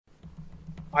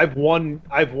I've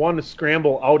won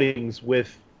scramble outings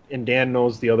with, and Dan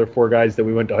knows the other 4 guys that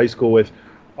we went to high school with.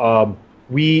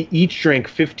 We each drank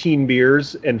 15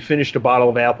 beers and finished a bottle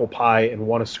of apple pie and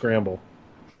won a scramble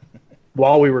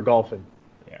while we were golfing.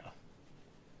 Yeah,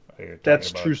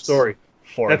 that's true story.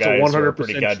 4 that's guys a 100% who are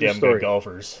pretty goddamn true story. good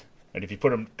golfers, and if you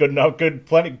put them good enough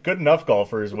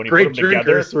golfers, when you great put them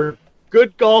drinkers, together, we're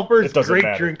good golfers, it doesn't great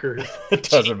matter. drinkers. It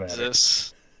doesn't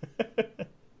Jesus. matter.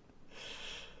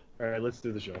 All right, let's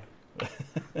do the show.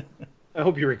 I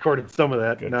hope you recorded some of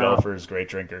that. Good golfers, great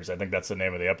drinkers. I think that's the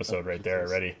name of the episode right there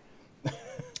already.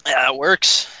 Yeah, it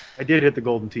works. I did hit the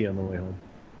golden tee on the way home.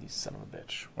 You son of a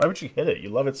bitch. Why would you hit it? You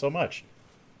love it so much.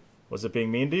 Was it being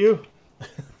mean to you?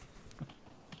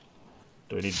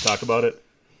 Do we need to talk about it?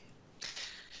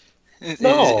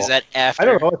 No. Is that after? I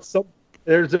don't know.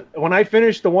 It's when I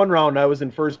finished the one round, I was in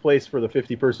first place for the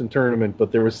 50-person tournament,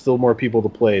 but there was still more people to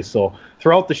play. So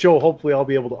throughout the show, hopefully I'll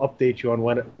be able to update you on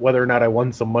whether or not I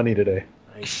won some money today.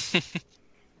 Nice. All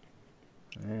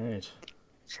right.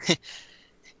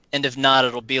 And if not,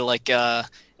 it'll be like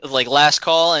last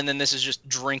call, and then this is just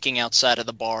drinking outside of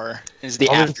the bar. This is the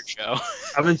after show.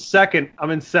 I'm in second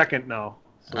now.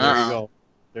 So there you go.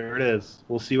 There it is.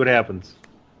 We'll see what happens.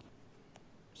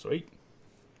 Sweet.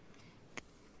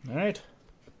 All right.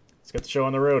 Let's get the show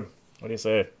on the road. What do you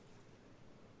say?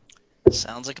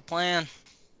 Sounds like a plan.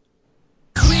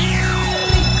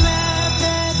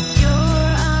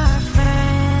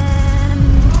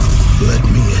 Let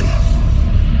me in.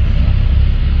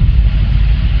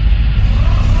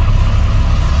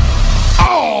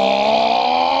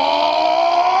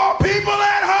 Oh, people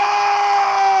at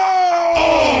home!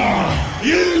 Are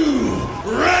you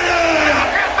ready?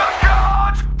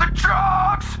 It's the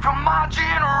drugs from my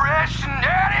generation,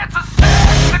 and it's a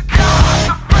sin, the cost,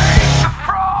 the fake, the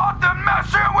fraud, the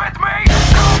messing with me.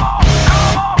 Come on,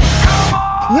 come on, come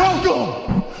on.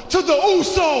 Welcome to the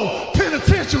Uso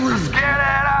Penitentiary. Let's get it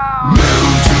out. Move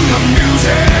to the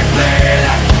music, play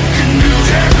that good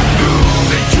music. Move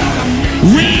it to the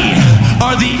music. We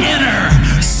are the inner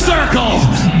circle,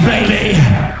 baby.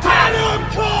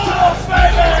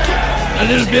 A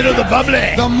little bit of the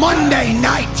bubbly. The Monday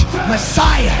Night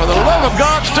Messiah. For the love of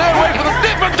God, stay away from the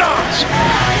Dippin' Dots.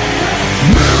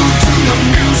 Move to the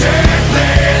music,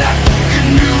 play that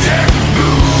good music.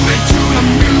 Move it to the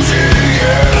music,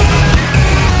 yeah.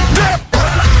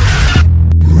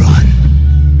 Run.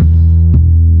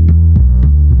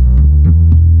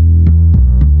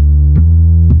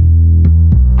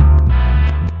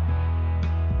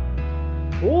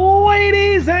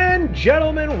 Ladies and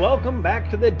gentlemen, welcome back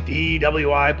to the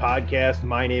DWI podcast.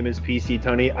 My name is PC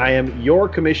Tunney. I am your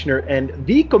commissioner and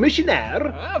the commissioner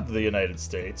Of the United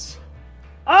States.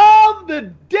 of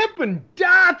the Dippin'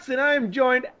 Dots, and I am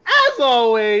joined, as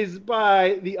always,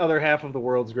 by the other half of the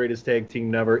world's greatest tag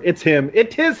team ever. It's him.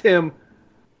 It is him.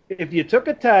 If you took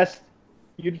a test,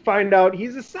 you'd find out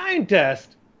he's a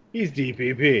scientist. He's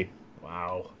DPP.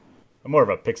 Wow. I'm more of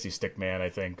a pixie stick man, I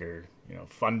think, or,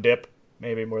 fun dip,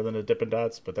 maybe more than a Dippin'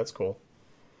 Dots, but that's cool.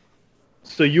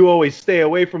 So you always stay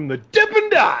away from the Dippin'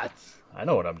 Dots. I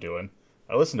know what I'm doing.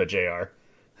 I listen to JR.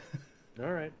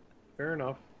 All right. Fair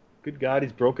enough. Good God,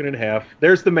 he's broken in half.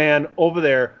 There's the man over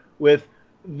there with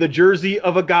the jersey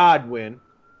of a god win.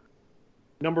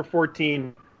 Number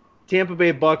 14. Tampa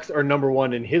Bay Bucks are number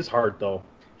 1 in his heart, though.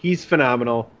 He's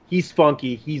phenomenal. He's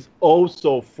funky. He's oh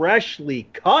so freshly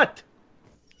cut.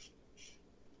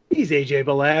 He's AJ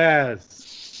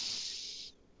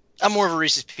Belaz. I'm more of a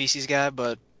Reese's Pieces guy,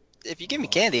 but if you give me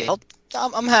candy,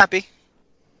 I'm happy.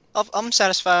 I'm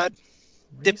satisfied.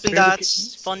 Dippin'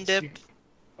 Dots, fun dip.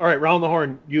 All right, round the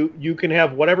horn. You can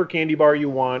have whatever candy bar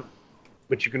you want,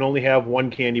 but you can only have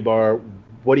one candy bar.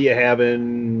 What do you have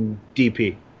in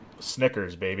DP?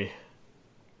 Snickers, baby.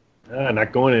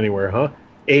 Not going anywhere, huh?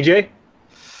 AJ?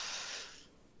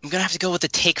 I'm going to have to go with the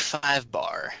Take 5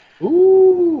 bar.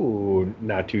 Ooh,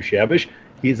 not too shabbish.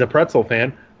 He's a pretzel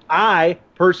fan. I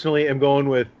personally am going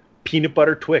with peanut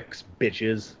butter Twix,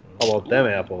 bitches. How about them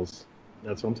apples?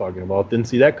 That's what I'm talking about. Didn't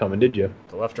see that coming, did you?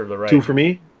 The left or the right? 2 for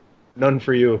me, none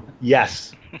for you.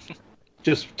 Yes.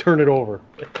 Just turn it over.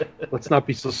 Let's not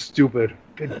be so stupid.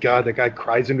 Good God, that guy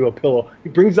cries into a pillow. He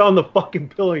brings down the fucking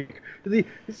pillow.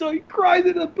 So he cries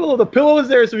into the pillow. The pillow is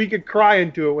there so he could cry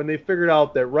into it when they figured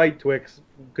out that right Twix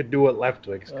could do what left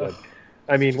Twix could.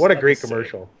 I mean, what a great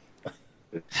commercial.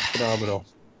 It's phenomenal.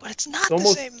 But it's not the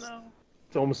same, though.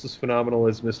 It's almost as phenomenal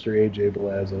as Mr. AJ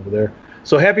Belaz over there.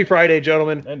 So happy Friday,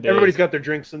 gentlemen. Everybody's got their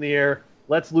drinks in the air.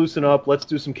 Let's loosen up. Let's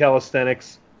do some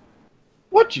calisthenics.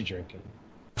 What you drinking?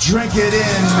 Drink it in,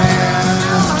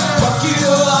 man. Fuck you,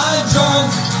 I'm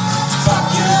drunk.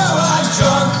 Fuck you, I'm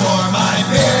drunk for my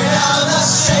beer down the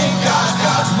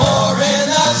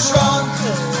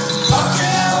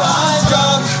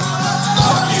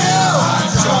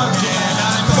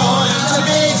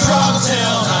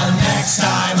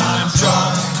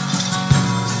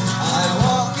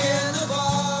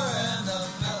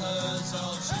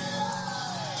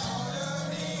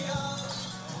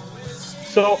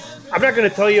So I'm not going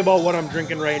to tell you about what I'm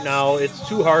drinking right now. It's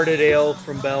Two Hearted Ale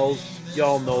from Bell's.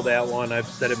 Y'all know that one. I've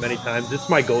said it many times. It's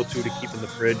my go-to to keep in the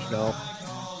fridge now.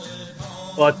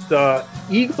 But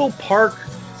Eagle Park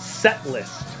Set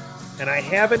List. And I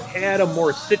haven't had a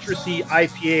more citrusy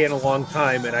IPA in a long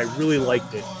time, and I really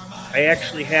liked it. I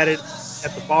actually had it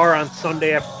at the bar on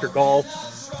Sunday after golf,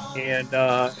 and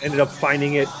ended up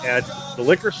finding it at the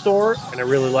liquor store, and I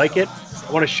really like it.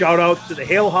 I want to shout out to the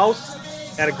Hale House.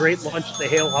 Had a great lunch at the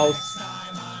Hale House.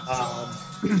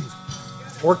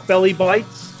 Pork belly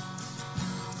bites.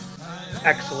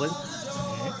 Excellent.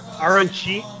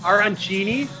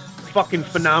 Arancini. Fucking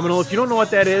phenomenal. If you don't know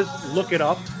what that is, look it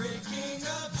up.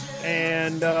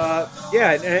 And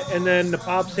and then the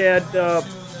Pops had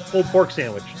pulled pork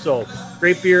sandwich. So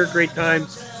great beer, great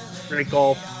times, great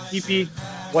golf. EP,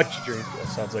 what you drink? That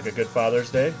sounds like a good Father's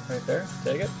Day right there.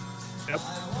 Take it. Yep.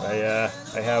 I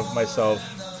have myself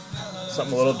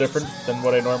something a little different than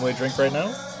what I normally drink right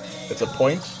now. It's a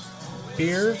Point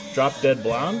beer, Drop Dead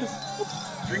Blonde.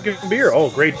 Drinking beer. Oh,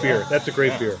 great beer. That's a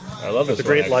great beer. I love this. It's a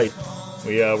great one, light.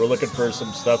 We were looking for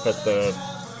some stuff at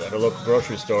our local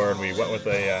grocery store, and we went with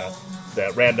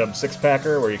that random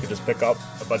 6-packer where you could just pick up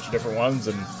a bunch of different ones.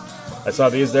 And I saw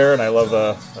these there, and I love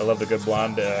the good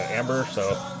blonde amber,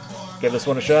 so give this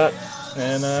one a shot,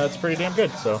 and it's pretty damn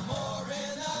good. So.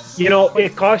 You know,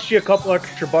 it costs you a couple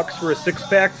extra bucks for a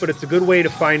 6-pack, but it's a good way to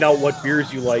find out what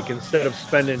beers you like instead of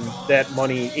spending that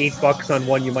money, $8 on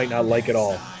one you might not like at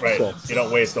all. Right. So. You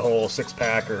don't waste a whole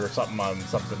 6-pack or something on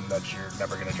something that you're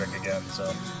never going to drink again.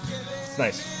 So it's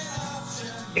nice.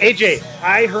 AJ,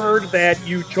 I heard that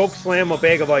you choke slam a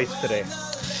bag of ice today.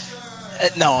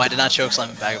 No, I did not choke slam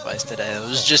a bag of ice today. It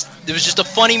was just a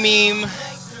funny meme.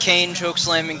 Kane choke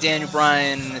slamming Daniel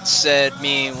Bryan. It said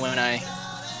me when I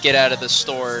get out of the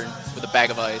store with a bag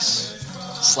of ice,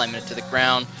 slamming it to the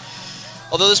ground.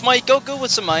 Although this might go good with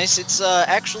some ice, it's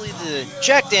actually the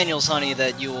Jack Daniel's honey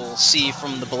that you will see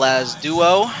from the Blaz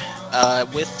Duo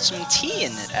with some tea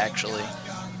in it, actually.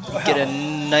 Wow. Get a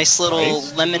nice little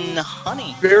lemon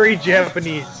honey. Very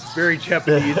Japanese,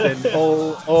 and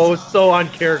so on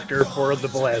character for the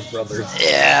Blaz brothers.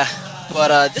 Yeah,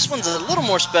 but this one's a little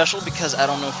more special because I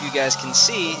don't know if you guys can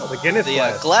see the Guinness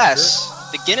glass. Sure.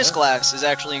 The Guinness glass is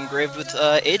actually engraved with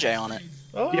AJ on it.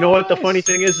 Oh, You know what? The nice. funny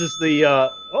thing is the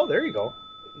there you go.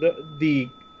 The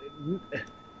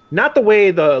not the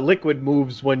way the liquid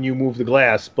moves when you move the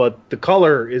glass, but the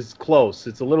color is close.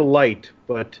 It's a little light,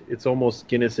 but it's almost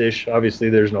Guinness-ish. Obviously,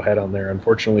 there's no head on there,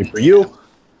 unfortunately for you.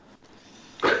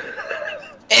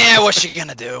 What you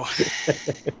gonna do?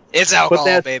 It's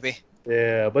alcohol, baby.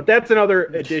 Yeah, but that's another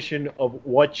edition of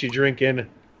What You Drinking.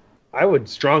 I would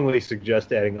strongly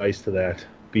suggest adding ice to that,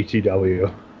 BTW.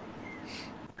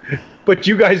 But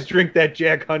you guys drink that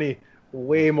Jack Honey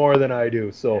way more than I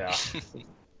do, so Yeah.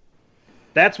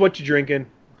 that's What You Drinking.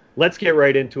 Let's get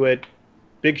right into it.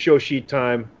 Big show sheet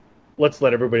time. Let's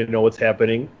let everybody know what's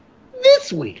happening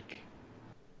this week.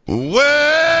 Well,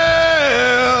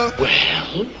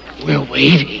 We're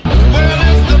waiting.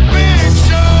 it's the big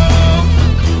show.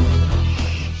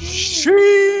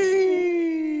 Sheet.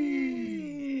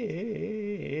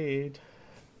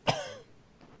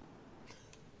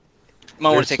 Might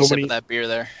want There's to take a so sip many- of that beer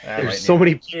there. There's so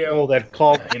many people that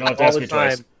call You don't have to all ask the me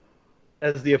time twice.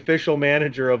 as the official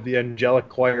manager of the angelic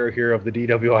choir here of the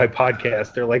DWI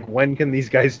podcast. They're like, when can these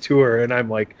guys tour? And I'm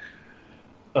like,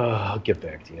 I'll get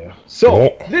back to you.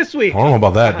 So this week, I don't know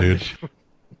about that, dude.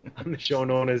 on the show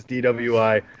known as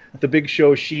DWI, the big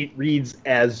show sheet reads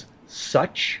as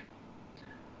such.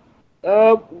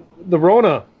 The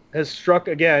Rona has struck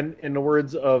again, in the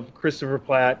words of Christopher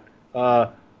Platt,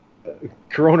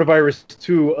 Coronavirus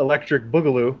 2 Electric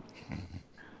Boogaloo.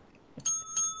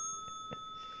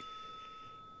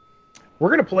 We're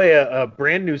going to play a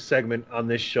brand new segment on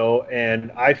this show,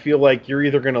 and I feel like you're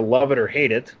either going to love it or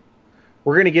hate it.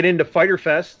 We're going to get into Fighter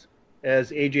Fest, as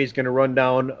AJ's going to run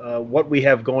down what we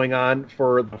have going on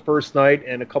for the first night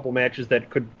and a couple matches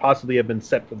that could possibly have been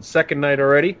set for the second night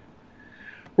already.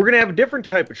 We're going to have a different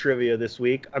type of trivia this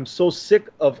week. I'm so sick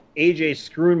of AJ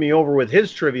screwing me over with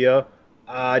his trivia.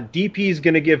 DP's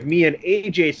going to give me and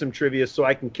AJ some trivia so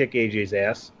I can kick AJ's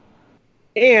ass.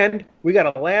 And we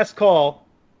got a last call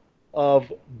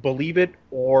of Believe It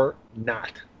or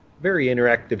Not. Very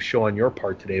interactive show on your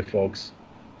part today, folks.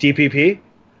 DPP,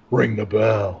 ring the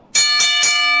bell.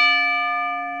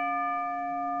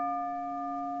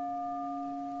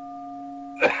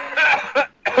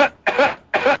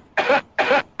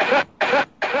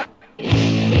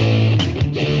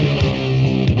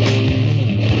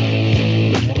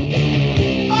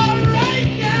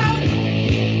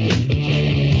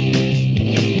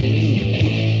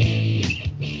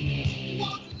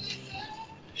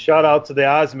 Shout out to the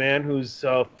Ozman, who's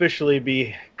officially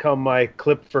become my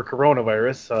clip for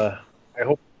coronavirus. I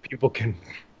hope people can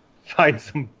find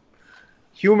some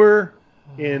humor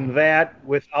in that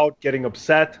without getting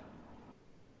upset.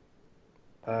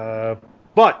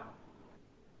 But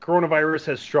coronavirus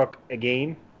has struck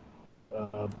again.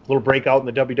 A little breakout in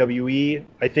the WWE.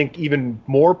 I think even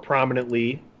more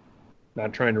prominently,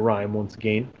 not trying to rhyme once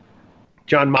again,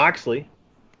 Jon Moxley.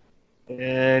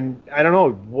 And I don't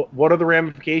know, what are the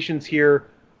ramifications here?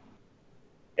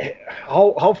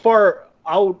 How far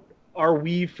out are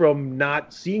we from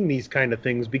not seeing these kind of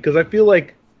things? Because I feel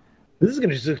like this is going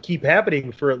to just keep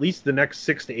happening for at least the next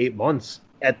 6 to 8 months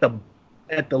at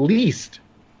the least.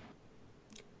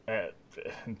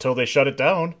 Until they shut it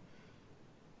down.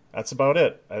 That's about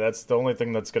it. That's the only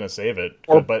thing that's going to save it.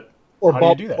 Or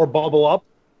how do you do that? Or bubble up.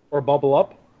 Bubble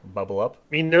up.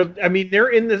 I mean,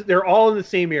 they're all in the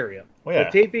same area. Well,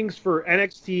 yeah. The tapings for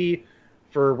NXT,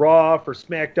 for Raw, for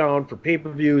SmackDown, for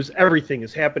pay-per-views, everything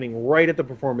is happening right at the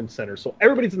Performance Center. So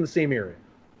everybody's in the same area.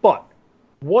 But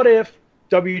what if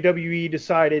WWE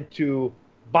decided to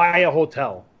buy a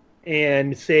hotel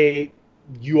and say,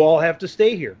 you all have to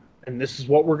stay here, and this is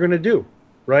what we're going to do,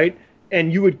 right?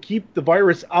 And you would keep the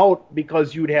virus out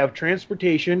because you would have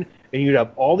transportation and you'd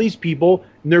have all these people,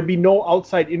 and there'd be no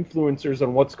outside influencers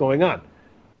on what's going on.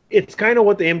 It's kind of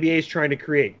what the NBA is trying to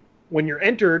create. When you're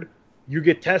entered, you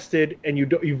get tested, and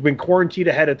you've been quarantined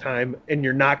ahead of time, and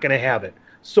you're not going to have it.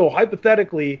 So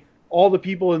hypothetically, all the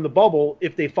people in the bubble,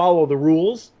 if they follow the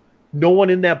rules, no one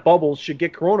in that bubble should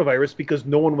get coronavirus because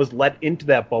no one was let into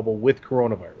that bubble with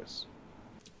coronavirus.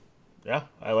 Yeah,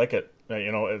 I like it.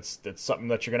 It's something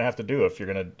that you're going to have to do if you're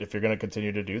going to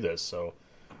continue to do this. So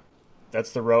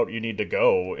that's the route you need to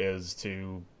go, is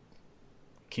to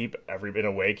keep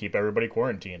everybody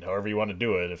quarantined, however you want to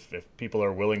do it. If people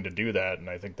are willing to do that, and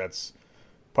I think that's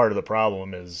part of the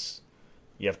problem, is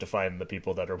you have to find the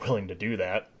people that are willing to do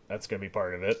that. That's going to be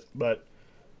part of it. But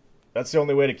that's the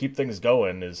only way to keep things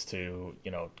going, is to,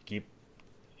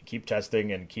 keep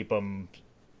testing and keep them,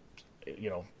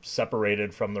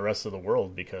 separated from the rest of the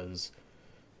world, because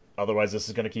otherwise this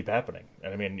is going to keep happening.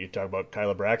 And I mean, you talk about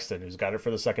Kyla Braxton, who's got it for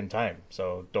the second time.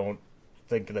 So don't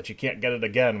think that you can't get it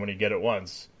again when you get it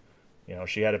once.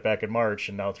 She had it back in March,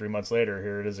 and now 3 months later,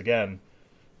 here it is again,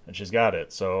 and she's got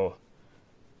it. So,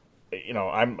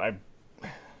 I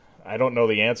don't know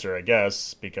the answer, I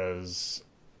guess, because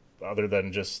other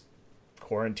than just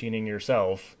quarantining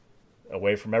yourself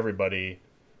away from everybody,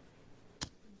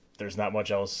 there's not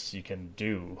much else you can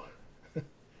do.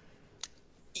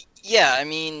 Yeah, I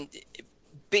mean,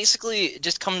 basically, it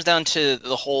just comes down to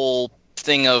the whole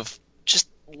thing of just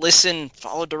listen,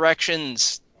 follow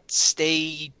directions,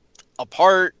 stay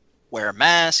apart, wear a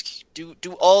mask, do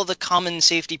all the common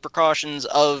safety precautions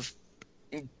of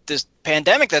this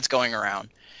pandemic that's going around.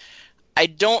 I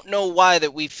don't know why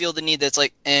that we feel the need that's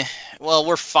like, well,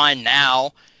 we're fine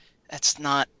now. That's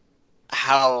not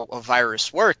how a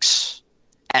virus works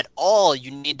at all. You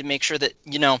need to make sure that,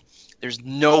 there's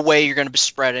no way you're going to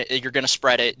spread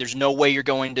it. There's no way you're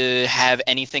going to have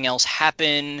anything else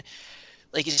happen.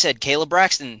 Like you said, Kayla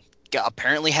Braxton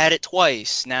apparently had it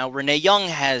twice. Now Renee Young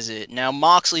has it. Now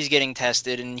Moxley's getting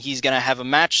tested, and he's going to have a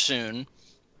match soon.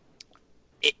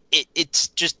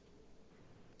 It's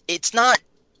not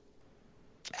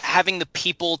having the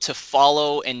people to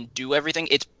follow and do everything.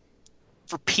 It's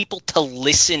for people to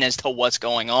listen as to what's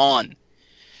going on.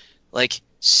 Like,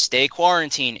 stay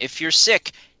quarantined. If you're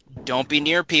sick, don't be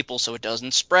near people so it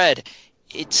doesn't spread.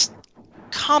 It's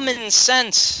common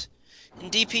sense.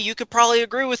 And DP, you could probably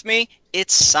agree with me.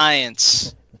 It's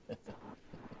science.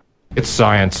 It's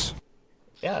science.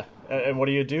 Yeah, and what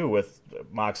do you do with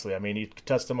Moxley? I mean, you can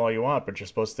test him all you want, but you're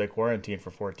supposed to stay quarantined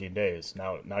for 14 days.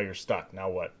 Now you're stuck. Now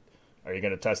what? Are you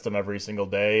going to test him every single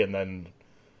day and then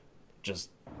just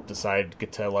decide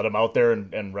to let him out there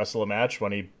and wrestle a match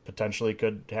when he potentially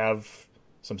could have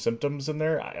some symptoms in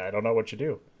there? I don't know what you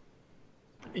do.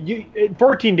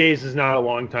 14 days is not a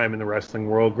long time in the wrestling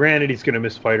world. Granted, he's going to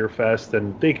miss Fyter Fest,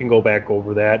 and they can go back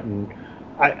over that. And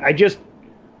I just,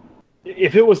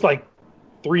 if it was like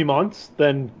 3 months,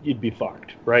 then you'd be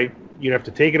fucked, right? You'd have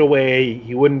to take it away.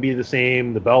 He wouldn't be the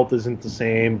same. The belt isn't the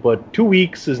same. But 2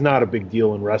 weeks is not a big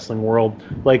deal in wrestling world.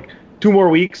 Like, 2 more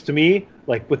weeks to me,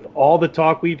 like with all the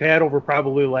talk we've had over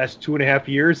probably the last 2.5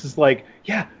 years, is like,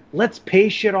 yeah, let's pay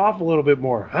shit off a little bit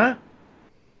more, huh?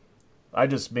 I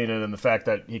just mean it in the fact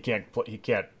that he can't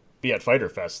be at Fyter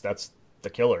Fest. That's the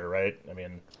killer, right? I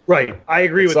mean, right. I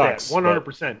agree with sucks, that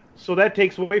 100%. So that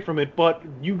takes away from it, but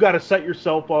you got to set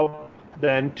yourself up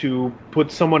then to put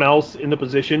someone else in the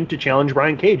position to challenge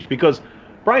Brian Cage, because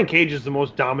Brian Cage is the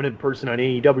most dominant person on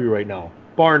AEW right now.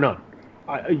 bar none.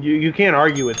 You can't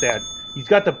argue with that. He's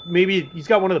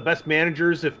got one of the best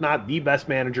managers, if not the best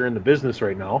manager in the business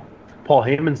right now. Paul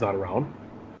Heyman's not around.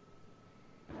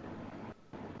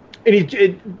 And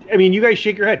you guys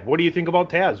shake your head. What do you think about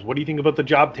Taz? What do you think about the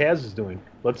job Taz is doing?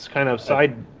 Let's kind of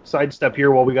sidestep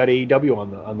here while we got AEW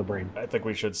on the brain. I think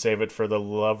we should save it for the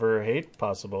love or hate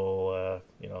possible,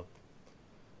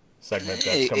 segment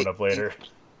that's coming up later.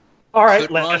 All right,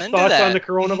 last thoughts on the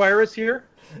coronavirus here.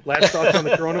 Last thoughts on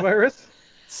the coronavirus.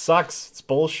 Sucks. It's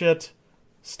bullshit.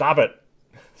 Stop it.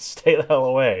 Stay the hell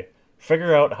away.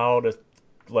 Figure out how to,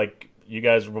 like you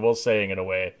guys were both saying in a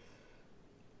way,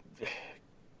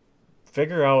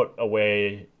 figure out a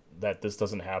way that this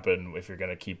doesn't happen if you're going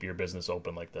to keep your business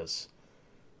open like this.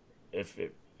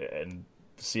 And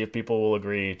see if people will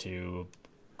agree to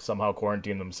somehow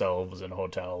quarantine themselves in a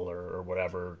hotel or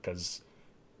whatever, because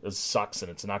this sucks and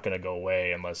it's not going to go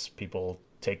away unless people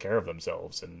take care of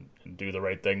themselves and do the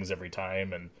right things every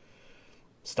time and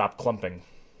stop clumping.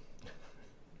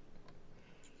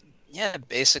 Yeah,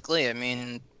 basically. I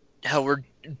mean, how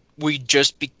we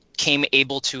just became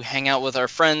able to hang out with our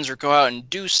friends or go out and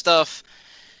do stuff.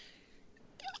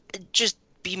 Just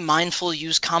be mindful,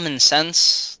 use common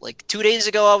sense. Like 2 days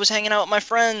ago, I was hanging out with my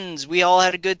friends. We all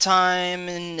had a good time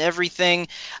and everything.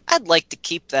 I'd like to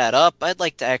keep that up. I'd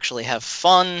like to actually have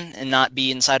fun and not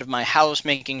be inside of my house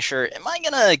making sure, am I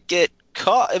going to get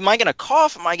caught? Am I going to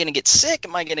cough? Am I going to get sick?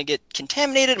 Am I going to get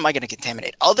contaminated? Am I going to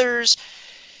contaminate others?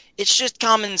 It's just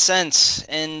common sense.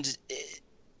 And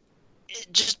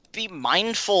just be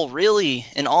mindful, really,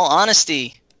 in all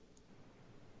honesty.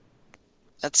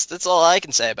 That's all I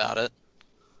can say about it.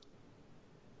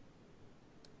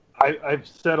 I've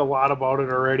said a lot about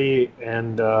it already,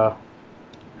 and I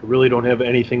really don't have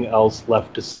anything else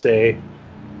left to say.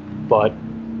 But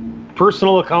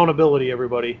personal accountability,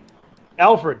 everybody.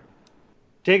 Alfred,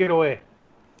 take it away.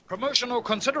 Promotional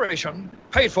consideration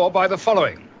paid for by the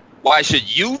following. Why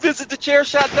should you visit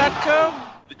thechairshot.com?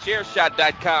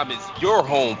 Thechairshot.com is your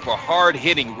home for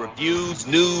hard-hitting reviews,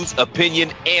 news,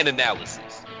 opinion, and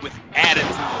analysis with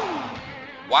attitude.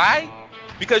 Why?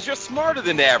 Because you're smarter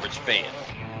than the average fan.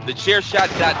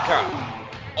 Thechairshot.com.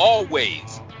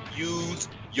 Always use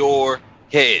your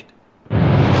head.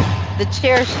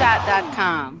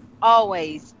 Thechairshot.com.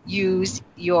 Always use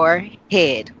your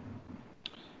head.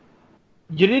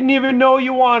 You didn't even know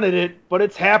you wanted it, but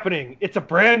it's happening. It's a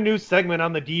brand new segment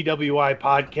on the DWI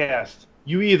podcast.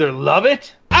 You either love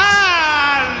it,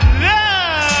 I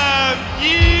love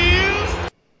you,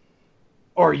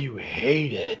 or you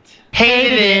hate it.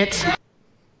 Hate it.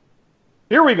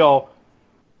 Here we go.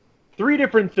 3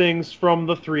 different things from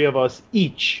the 3 of us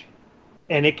each.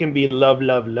 And it can be love,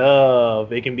 love,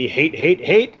 love. It can be hate, hate,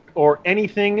 hate, or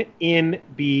anything in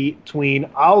between.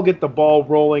 I'll get the ball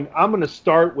rolling. I'm going to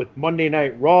start with Monday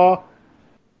Night Raw.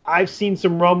 I've seen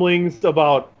some rumblings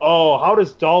about, how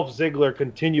does Dolph Ziggler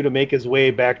continue to make his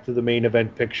way back to the main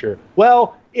event picture?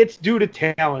 Well, it's due to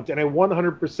talent, and I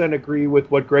 100% agree with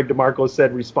what Greg DeMarco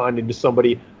said responding to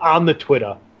somebody on the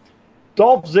Twitter.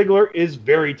 Dolph Ziggler is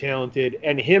very talented,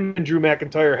 and him and Drew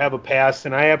McIntyre have a past,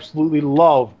 and I absolutely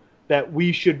love that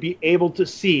we should be able to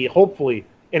see, hopefully,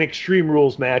 an Extreme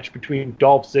Rules match between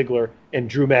Dolph Ziggler and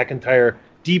Drew McIntyre.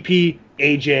 DP,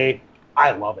 AJ, I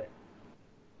love it.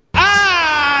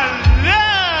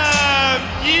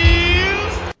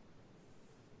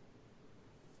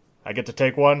 I get to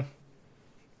take one.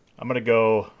 I'm going to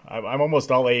go... I'm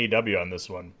almost all AEW on this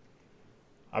one.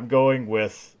 I'm going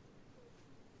with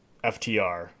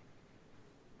FTR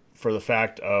for the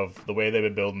fact of the way they've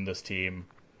been building this team,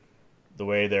 the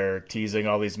way they're teasing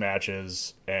all these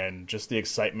matches, and just the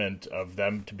excitement of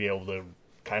them to be able to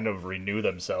kind of renew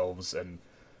themselves and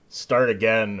start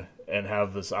again and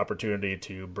have this opportunity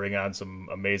to bring on some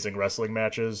amazing wrestling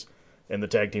matches in the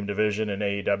tag team division in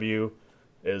AEW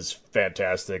is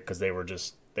fantastic, because they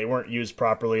weren't used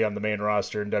properly on the main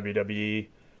roster in WWE.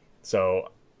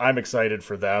 So I'm excited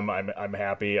for them. I'm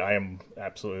happy. I am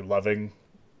absolutely loving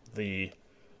the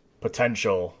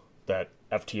potential that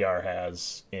FTR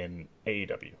has in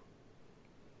AEW.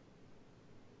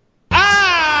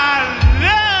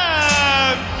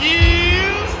 I love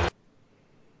you!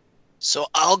 So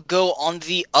I'll go on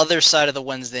the other side of the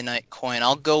Wednesday night coin.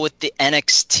 I'll go with the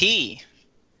NXT.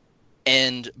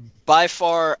 And by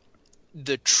far,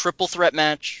 the triple threat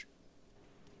match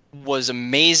was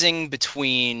amazing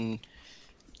between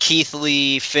Keith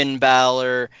Lee, Finn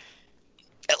Balor.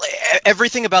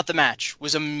 Everything about the match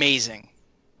was amazing.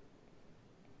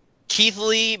 Keith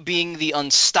Lee being the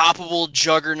unstoppable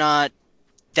juggernaut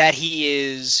that he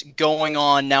is, going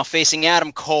on now facing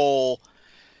Adam Cole.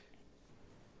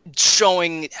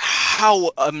 showing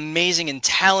how amazing and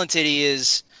talented he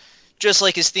is. Just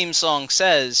like his theme song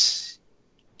says,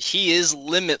 he is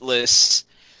limitless.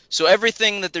 So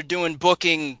everything that they're doing,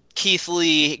 booking Keith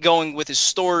Lee, going with his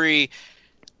story,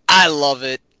 I love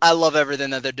it. I love everything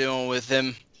that they're doing with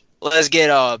him. Let's get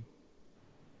a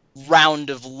round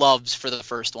of loves for the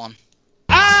first one.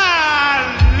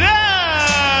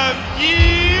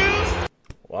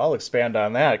 Well, I'll expand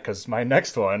on that because my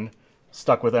next one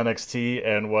stuck with NXT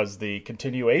and was the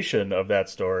continuation of that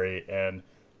story, and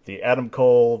the Adam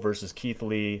Cole versus Keith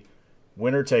Lee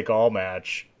winner-take-all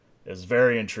match is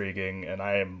very intriguing, and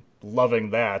I am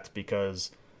loving that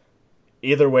because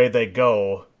either way they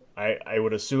go, I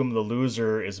would assume the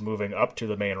loser is moving up to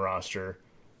the main roster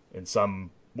in some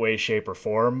way, shape, or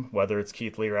form, whether it's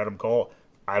Keith Lee or Adam Cole.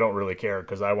 I don't really care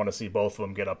because I want to see both of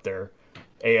them get up there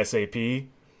ASAP.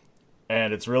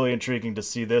 And it's really intriguing to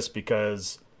see this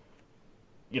because,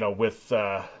 you know, with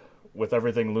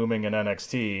everything looming in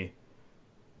NXT,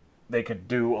 they could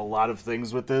do a lot of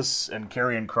things with this. And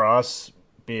Karrion Kross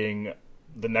being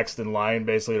the next in line,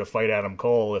 basically, to fight Adam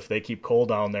Cole. If they keep Cole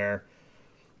down there,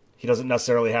 he doesn't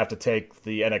necessarily have to take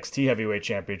the NXT Heavyweight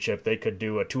Championship. They could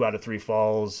do a 2 out of 3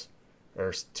 falls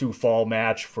or 2 fall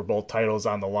match for both titles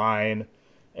on the line,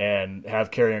 and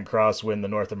have Karrion Kross win the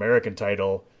North American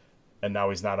title. And now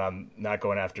he's not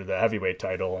going after the heavyweight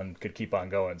title and could keep on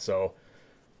going. So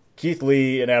Keith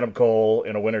Lee and Adam Cole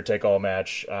in a winner-take-all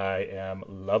match. I am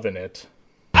loving it.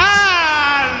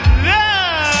 I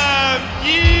love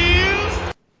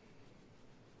you.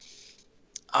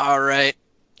 All right.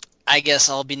 I guess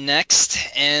I'll be next,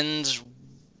 and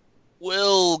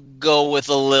we'll go with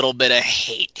a little bit of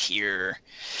hate here.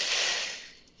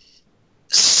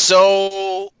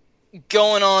 So,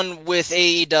 going on with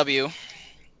AEW,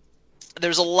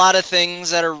 there's a lot of things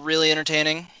that are really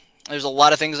entertaining. There's a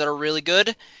lot of things that are really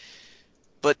good.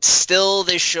 But still,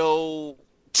 they show,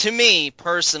 to me,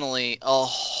 personally, a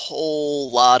whole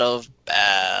lot of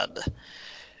bad.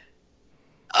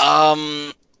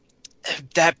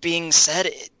 That being said,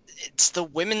 it's the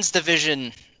women's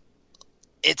division.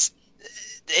 It's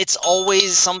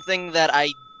always something that I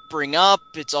bring up.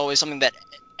 It's always something that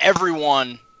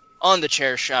everyone on the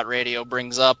Chair Shot Radio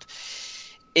brings up.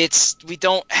 We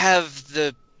don't have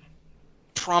the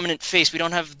prominent face. We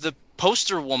don't have the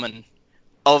poster woman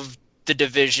of the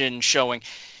division showing.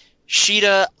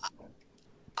 Sheeta,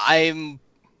 I'm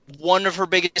one of her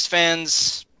biggest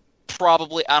fans,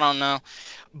 probably, I don't know.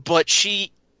 But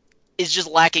she is just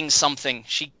lacking something.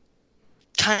 She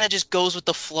kind of just goes with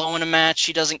the flow in a match.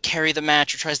 She doesn't carry the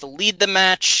match or tries to lead the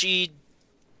match. She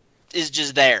is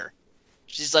just there.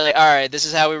 She's like, all right, this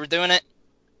is how we were doing it.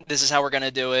 This is how we're going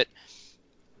to do it.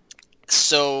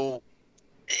 So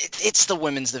it's the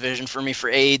women's division for me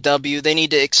for AEW. They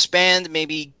need to expand,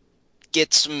 maybe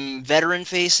get some veteran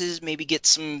faces, maybe get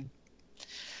some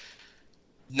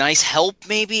nice help,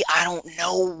 maybe. I don't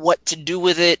know what to do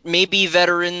with it. Maybe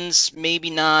veterans, maybe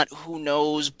not. Who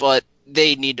knows? But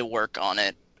they need to work on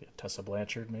it. Tessa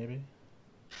Blanchard, maybe?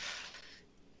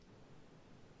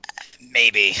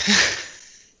 Maybe.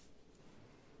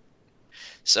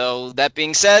 So, that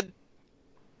being said,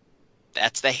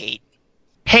 that's the hate.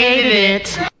 Hated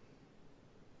it.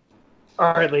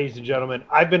 All right, ladies and gentlemen,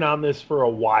 I've been on this for a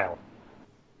while.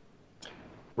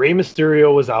 Rey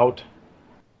Mysterio was out,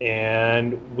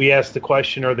 and we asked the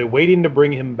question, are they waiting to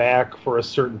bring him back for a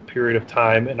certain period of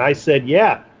time? And I said,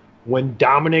 yeah, when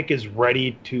Dominic is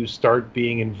ready to start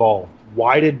being involved.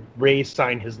 Why did Rey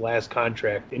sign his last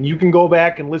contract? And you can go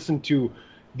back and listen to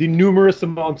the numerous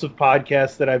amounts of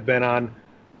podcasts that I've been on.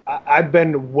 I've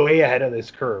been way ahead of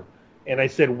this curve. And I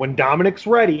said, when Dominic's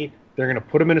ready, they're going to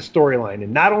put him in a storyline.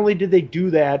 And not only did they do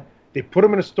that, they put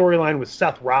him in a storyline with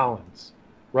Seth Rollins,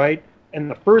 right? And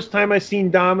the first time I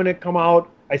seen Dominic come out,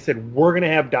 I said, we're going to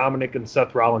have Dominic and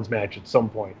Seth Rollins match at some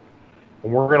point.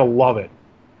 And we're going to love it.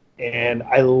 And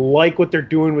I like what they're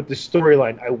doing with the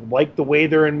storyline. I like the way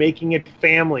they're making it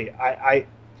family.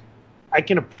 I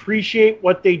can appreciate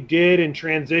what they did in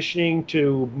transitioning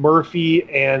to Murphy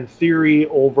and Theory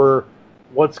over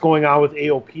what's going on with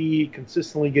AOP,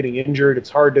 consistently getting injured. It's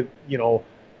hard to,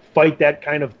 fight that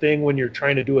kind of thing when you're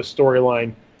trying to do a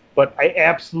storyline. But I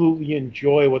absolutely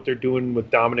enjoy what they're doing with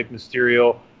Dominic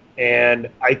Mysterio, and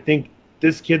I think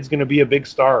this kid's going to be a big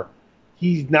star.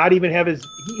 He doesn't even have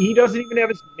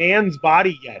his man's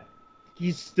body yet.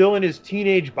 He's still in his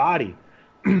teenage body.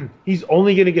 He's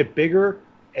only going to get bigger,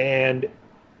 and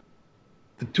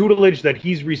the tutelage that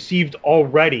he's received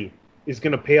already is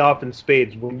going to pay off in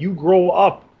spades. When you grow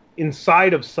up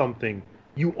inside of something,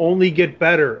 you only get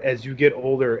better as you get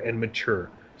older and mature.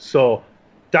 So,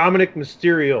 Dominic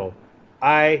Mysterio,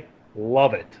 I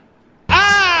Love it.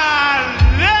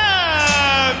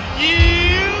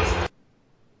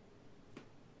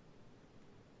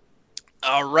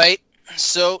 All right,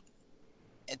 so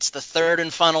it's the third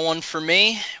and final one for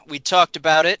me. We talked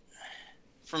about it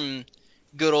from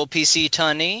good old PC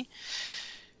Tunney.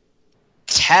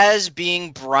 Taz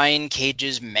being Brian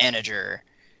Cage's manager.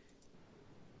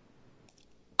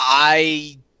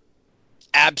 I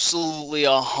absolutely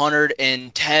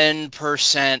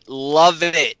 110% love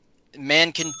it.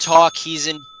 Man can talk. He's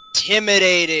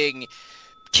intimidating.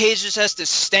 Cage just has to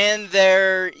stand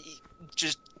there,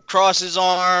 just cross his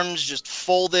arms, just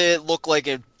fold it, look like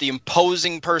the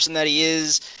imposing person that he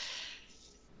is.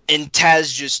 And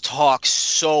Taz just talks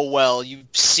so well. You've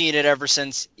seen it ever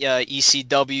since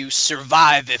ECW.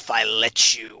 Survive if I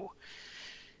let you.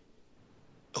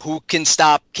 Who can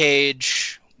stop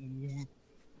Cage?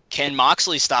 Can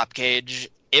Moxley stop Cage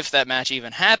if that match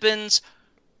even happens?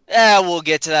 We'll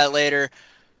get to that later.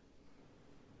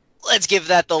 Let's give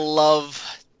that the love.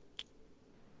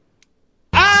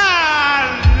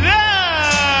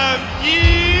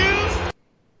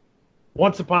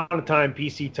 Once upon a time,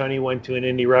 PC Tunney went to an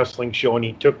indie wrestling show and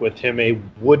he took with him a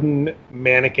wooden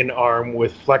mannequin arm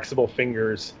with flexible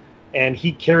fingers. And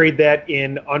he carried that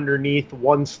in underneath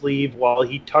one sleeve while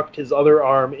he tucked his other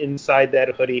arm inside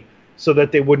that hoodie so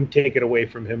that they wouldn't take it away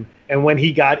from him. And when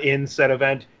he got in said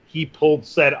event, he pulled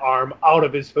said arm out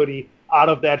of his hoodie, out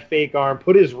of that fake arm,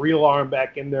 put his real arm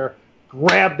back in there,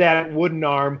 grabbed that wooden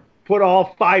arm, put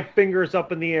all 5 fingers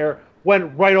up in the air,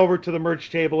 went right over to the merch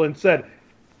table and said,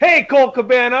 "Hey, Colt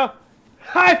Cabana,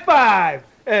 high five!"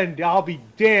 And I'll be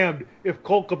damned if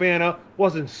Colt Cabana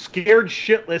wasn't scared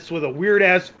shitless with a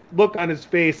weird-ass look on his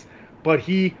face, but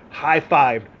he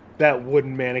high-fived that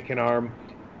wooden mannequin arm,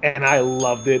 and I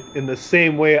loved it in the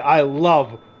same way I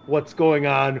love what's going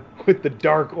on with the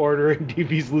Dark Order, and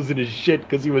DV's losing his shit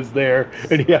because he was there,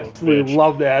 and he absolutely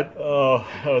loved that. Oh,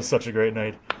 that was such a great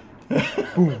night.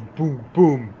 Boom, boom,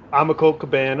 boom. I'm a Colt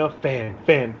Cabana fan.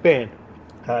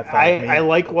 I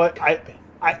like what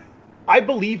I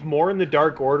believe more in the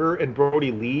Dark Order and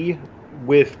Brody Lee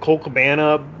with Colt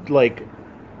Cabana, like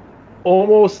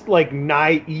almost like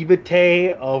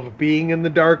naivete of being in the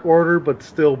Dark Order but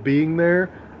still being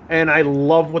there, and I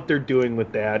love what they're doing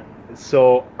with that.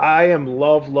 So I am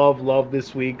love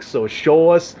this week. So show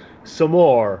us some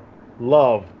more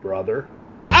love, brother.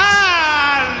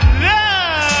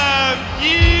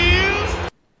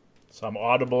 So I'm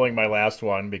audibling my last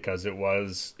one because it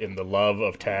was in the love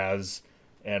of Taz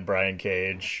and Brian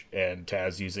Cage, and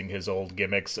Taz using his old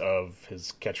gimmicks of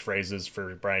his catchphrases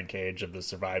for Brian Cage of the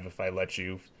survive if I let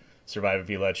you, survive if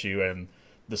he lets you, and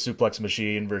the suplex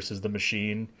machine versus the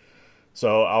machine.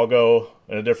 So I'll go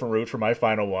in a different route for my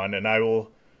final one, and I'll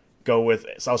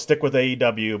stick with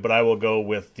AEW, but I will go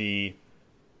with the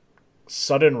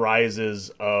sudden rises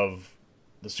of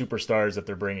the superstars that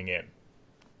they're bringing in.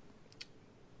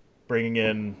 Bringing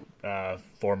in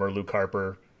former Luke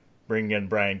Harper, bringing in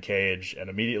Brian Cage, and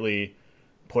immediately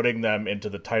putting them into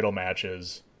the title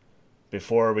matches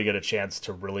before we get a chance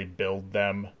to really build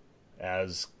them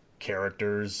as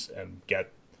characters and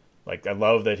get, like, I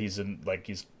love that he's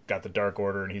got the Dark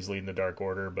Order and he's leading the Dark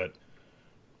Order, but,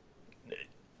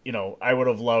 you know, I would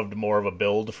have loved more of a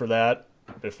build for that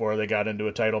before they got into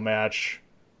a title match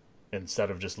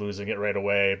instead of just losing it right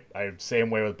away. Same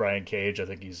way with Brian Cage. I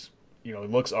think he's, he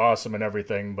looks awesome and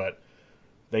everything, but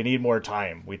they need more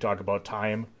time. We talk about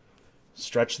time.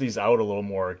 Stretch these out a little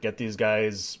more. Get these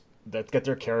guys, get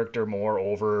their character more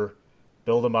over,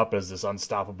 build them up as this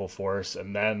unstoppable force,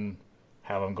 and then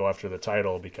have them go after the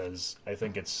title, because I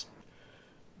think it's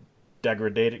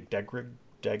degrading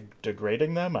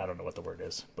them. I don't know what the word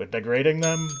is, but degrading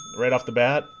them right off the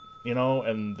bat,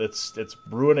 and it's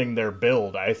ruining their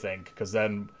build, I think, because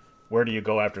then where do you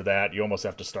go after that? You almost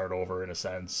have to start over in a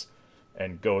sense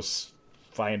and go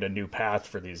find a new path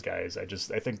for these guys. I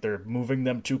think they're moving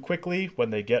them too quickly when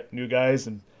they get new guys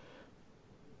and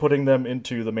putting them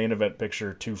into the main event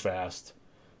picture too fast.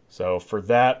 So for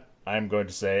that, I'm going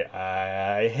to say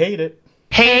I hate it.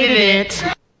 Hate it!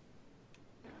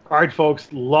 All right, folks,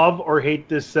 love or hate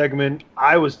this segment.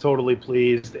 I was totally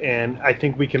pleased, and I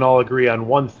think we can all agree on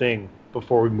one thing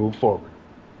before we move forward.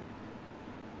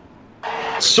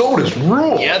 Sodas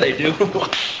rule! Yeah, they do.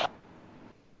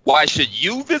 Why should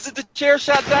you visit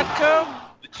thechairshot.com?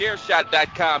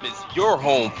 Thechairshot.com is your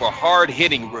home for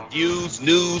hard-hitting reviews,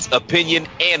 news, opinion,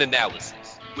 and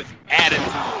analysis with attitude.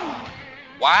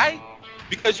 Why?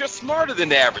 Because you're smarter than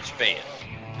the average fan.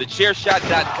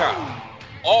 Thechairshot.com.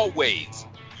 Always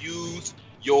use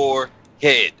your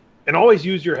head. And always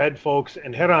use your head, folks,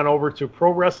 and head on over to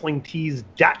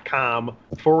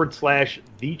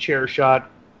prowrestlingtees.com/thechairshot.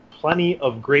 Plenty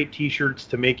of great t-shirts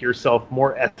to make yourself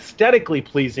more aesthetically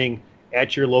pleasing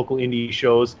at your local indie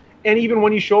shows, and even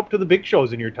when you show up to the big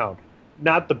shows in your town.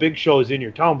 Not the big shows in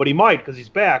your town, but he might because he's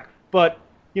back. But,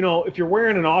 you know, if you're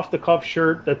wearing an off-the-cuff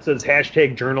shirt that says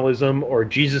 #journalism or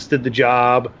Jesus did the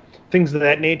job, things of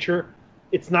that nature,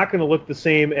 it's not going to look the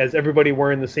same as everybody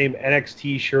wearing the same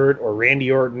NXT shirt or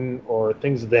Randy Orton or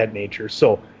things of that nature.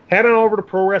 So head on over to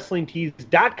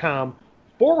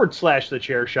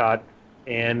prowrestlingtees.com/thechairshot,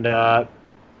 and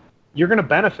you're going to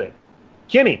benefit.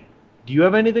 Kenny, do you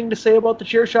have anything to say about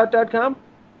thechairshot.com?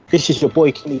 This is your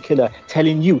boy Kenny Killer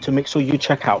telling you to make sure you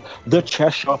check out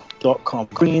thechairshot.com,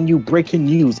 bringing you breaking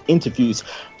news, interviews,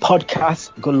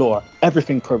 podcasts galore,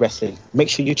 everything pro wrestling. Make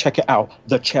sure you check it out,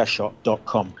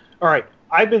 thechairshot.com. All right.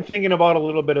 I've been thinking about a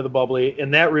little bit of the bubbly,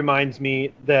 and that reminds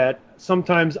me that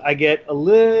sometimes I get a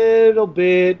little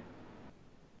bit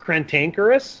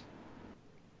cantankerous.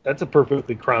 That's a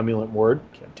perfectly cromulent word.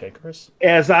 Cantankerous?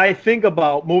 As I think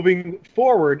about moving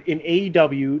forward in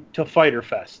AEW to Fyter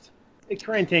Fest.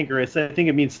 Cantankerous, I think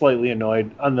it means slightly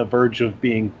annoyed, on the verge of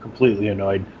being completely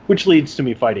annoyed, which leads to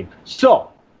me fighting. So,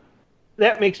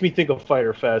 that makes me think of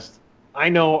Fyter Fest. I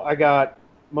know I got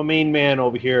my main man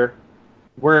over here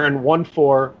wearing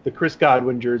 1-4, the Chris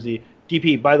Godwin jersey.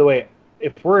 DP, by the way,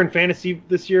 if we're in fantasy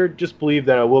this year, just believe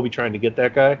that I will be trying to get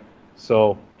that guy.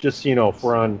 So, just, you know, if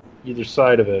we're on either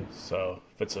side of it. So,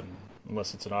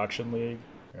 unless it's an auction league?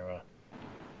 Or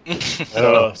I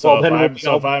don't know. So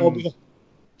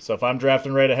if I'm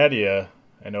drafting right ahead of you,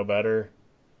 I know better.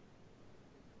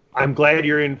 I'm glad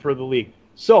you're in for the league.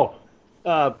 So,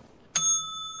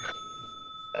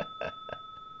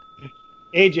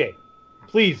 AJ,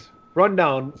 please run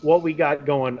down what we got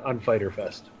going on Fyter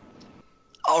Fest.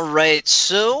 All right,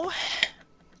 so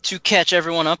to catch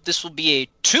everyone up, this will be a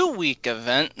 2-week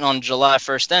event on July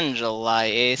 1st and July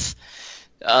 8th.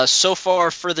 So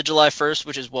far for the July 1st,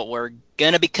 which is what we're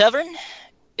going to be covering,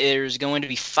 there's going to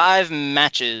be 5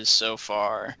 matches so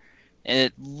far. And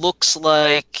it looks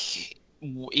like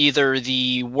either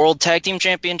the World Tag Team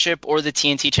Championship or the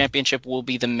TNT Championship will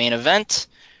be the main event.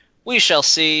 We shall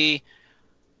see.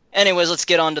 Anyways, let's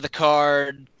get on to the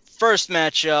card. First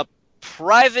matchup,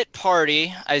 Private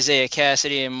Party, Isaiah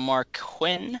Cassidy and Mark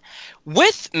Quinn,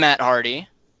 with Matt Hardy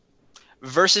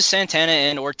versus Santana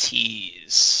and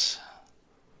Ortiz.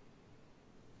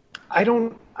 I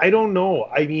don't know.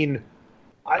 I mean,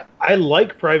 I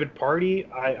like Private Party.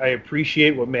 I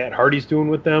appreciate what Matt Hardy's doing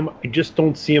with them. I just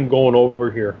don't see him going over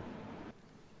here.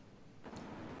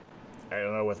 I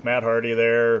don't know. With Matt Hardy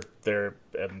there,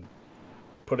 and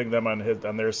putting them on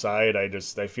their side, I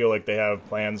feel like they have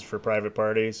plans for Private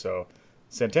Party. So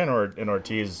Santana and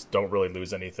Ortiz don't really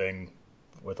lose anything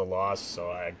with a loss. So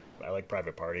I like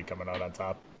Private Party coming out on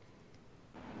top.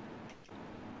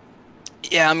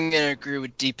 Yeah, I'm going to agree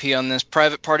with DP on this.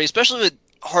 Private Party, especially with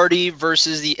Hardy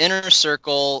versus the Inner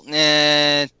Circle.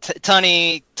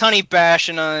 Tunney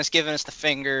bashing on us, giving us the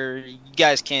finger. You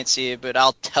guys can't see it, but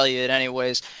I'll tell you it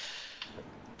anyways.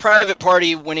 Private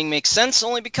Party winning makes sense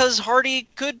only because Hardy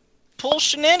could pull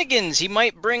shenanigans. He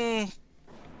might bring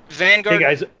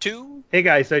Vanguard 2. Hey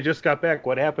guys, I just got back.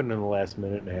 What happened in the last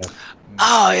minute and a half?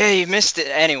 Oh, yeah, you missed it.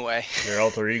 Anyway. Your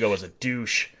alter ego was a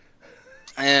douche.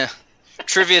 Yeah.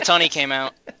 Trivia Tunney came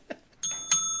out.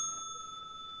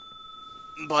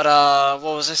 But,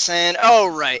 what was I saying? Oh,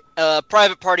 right.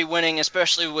 Private Party winning,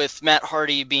 especially with Matt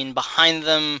Hardy being behind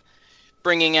them,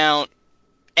 bringing out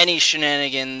any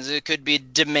shenanigans. It could be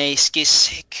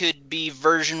Damascus, it could be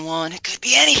version 1, it could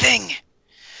be anything.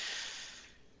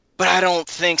 But I don't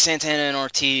think Santana and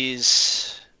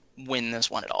Ortiz win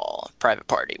this one at all. Private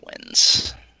Party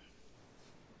wins.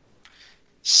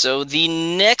 So the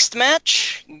next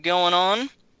match going on,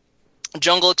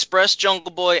 Jungle Express,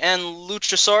 Jungle Boy, and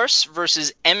Luchasaurus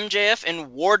versus MJF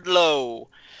and Wardlow.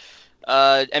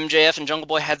 MJF and Jungle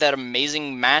Boy had that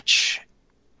amazing match.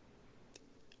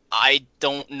 I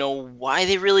don't know why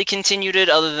they really continued it,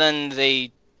 other than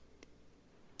MJF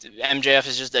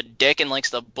is just a dick and likes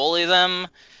to bully them.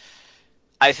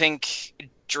 I think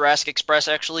Jurassic Express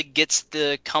actually gets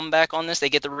the comeback on this. They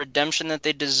get the redemption that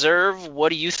they deserve. What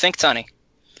do you think, Tony?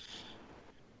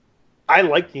 I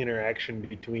like the interaction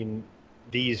between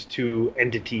these two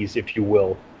entities, if you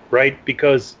will, right?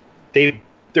 Because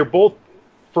they're both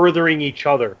furthering each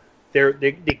other.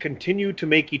 They continue to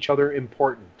make each other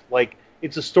important. Like,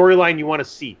 it's a storyline you want to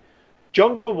see.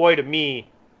 Jungle Boy, to me,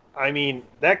 I mean,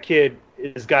 that kid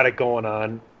has got it going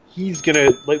on. He's going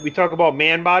to, like we talk about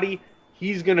man body,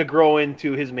 he's going to grow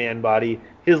into his man body.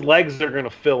 His legs are going to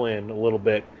fill in a little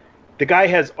bit. The guy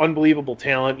has unbelievable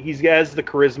talent. He has the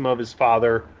charisma of his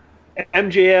father.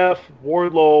 MJF,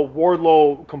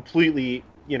 Wardlow completely,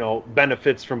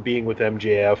 benefits from being with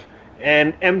MJF.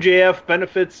 And MJF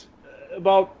benefits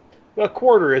about a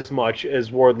quarter as much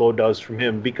as Wardlow does from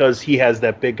him because he has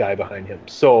that big guy behind him.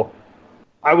 So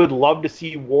I would love to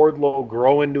see Wardlow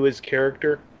grow into his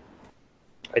character.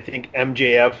 I think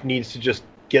MJF needs to just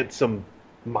get some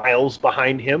miles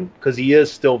behind him because he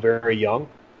is still very young.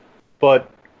 But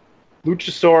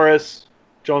Luchasaurus,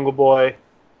 Jungle Boy,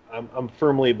 I'm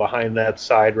firmly behind that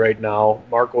side right now.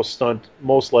 Marco Stunt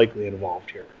most likely involved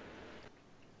here.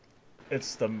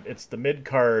 It's the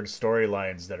mid-card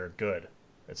storylines that are good.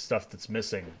 It's stuff that's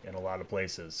missing in a lot of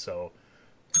places. So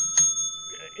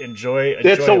enjoy.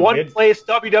 It's the one place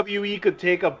WWE could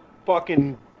take a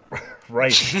fucking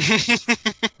right.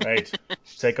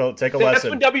 Take a lesson. That's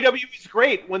when WWE's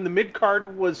great. When the mid-card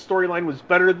storyline was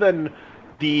better than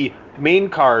the main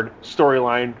card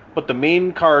storyline, but the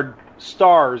main card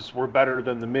stars were better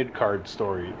than the mid-card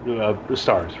the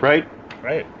stars, right?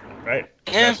 Right.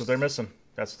 That's what they're missing.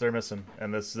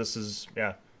 And this is,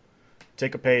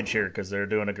 take a page here because they're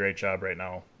doing a great job right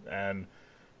now. And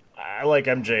I like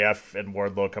MJF and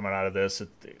Wardlow coming out of this.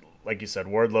 Like you said,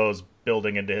 Wardlow's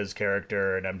building into his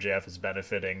character, and MJF is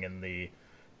benefiting in the,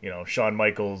 Shawn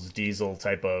Michaels Diesel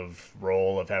type of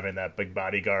role of having that big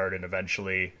bodyguard, and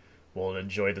eventually we'll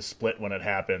enjoy the split when it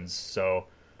happens. So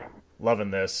loving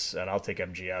this, and I'll take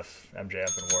MJF and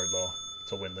Wardlow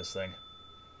to win this thing.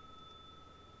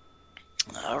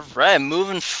 All right,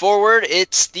 moving forward,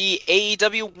 it's the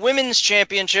AEW Women's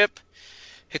Championship.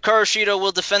 Hikaru Shida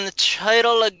will defend the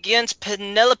title against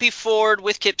Penelope Ford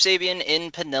with Kip Sabian in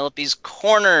Penelope's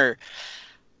corner.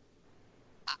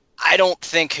 I don't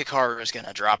think Hikaru is going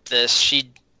to drop this.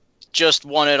 She just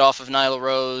won it off of Nyla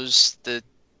Rose, the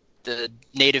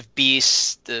native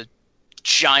beast, the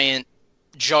giant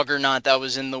juggernaut that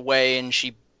was in the way, and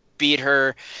she beat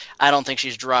her. I don't think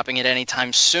she's dropping it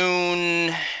anytime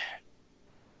soon.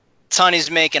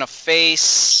 Tony's making a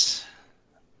face.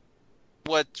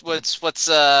 What's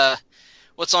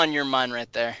on your mind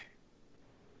right there?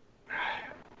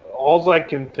 All I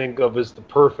can think of is the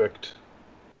perfect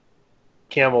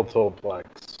camel toe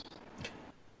plex.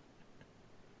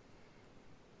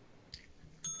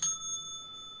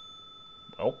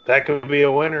 Oh, that could be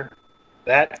a winner.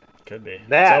 That could be.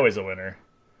 That, it's always a winner.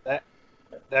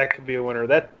 That could be a winner.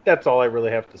 That's all I really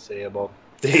have to say about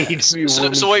the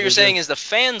AEW. So what you're saying is the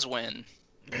fans win.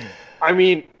 I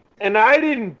mean, and I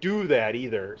didn't do that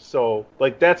either. So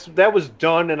that was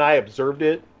done, and I observed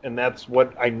it, and that's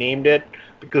what I named it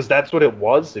because that's what it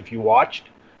was. If you watched,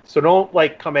 so don't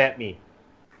come at me.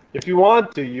 If you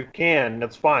want to, you can.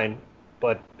 That's fine.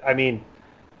 But I mean,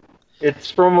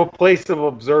 it's from a place of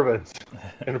observance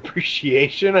and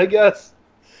appreciation, I guess.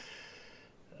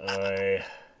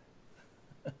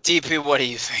 DP, what do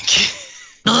you think?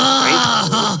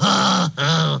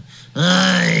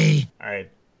 I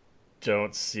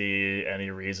don't see any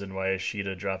reason why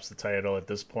Shida drops the title at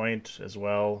this point as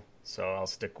well. So I'll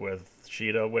stick with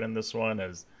Shida winning this one,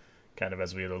 as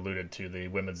we had alluded to. The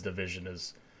women's division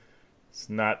is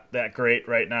not that great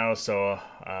right now, so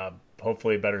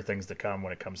hopefully better things to come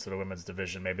when it comes to the women's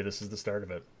division. Maybe this is the start of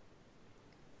it.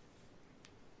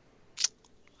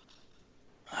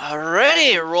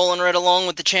 Alrighty, rolling right along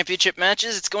with the championship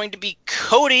matches. It's going to be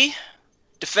Cody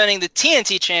defending the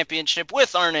TNT Championship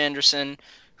with Arn Anderson.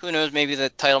 Who knows, maybe the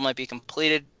title might be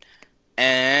completed.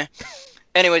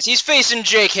 Anyways, he's facing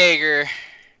Jake Hager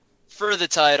for the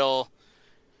title.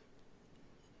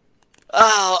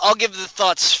 I'll give the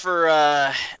thoughts for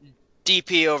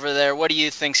DP over there. What do you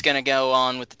think's going to go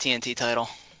on with the TNT title?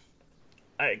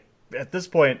 At this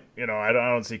point, I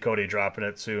don't see Cody dropping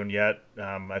it soon yet.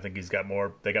 I think they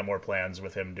got more plans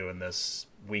with him doing this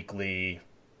weekly,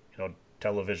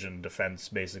 television defense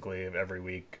basically every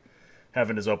week,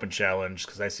 having his open challenge,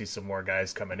 because I see some more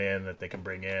guys coming in that they can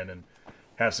bring in and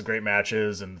have some great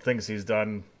matches, and things he's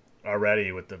done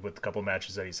already with the couple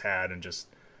matches that he's had, and just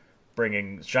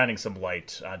shining some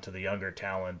light onto the younger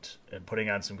talent and putting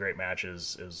on some great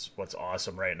matches is what's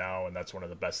awesome right now, and that's one of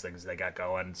the best things they got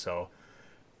going. So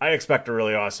I expect a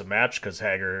really awesome match because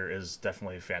Hager is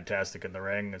definitely fantastic in the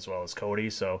ring, as well as Cody.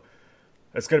 So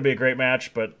it's going to be a great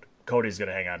match, but Cody's going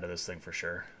to hang on to this thing for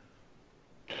sure.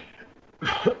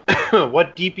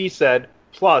 What DP said,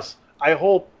 plus I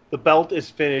hope the belt is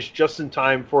finished just in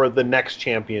time for the next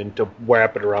champion to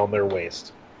wrap it around their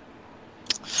waist.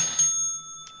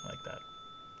 Like that.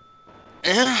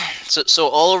 Yeah. So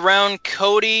all around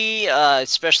Cody,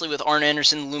 especially with Arn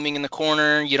Anderson looming in the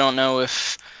corner, you don't know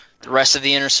if the rest of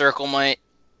the inner circle might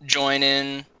join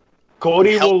in.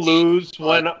 Cody will lose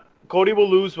Cody will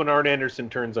lose when Arn Anderson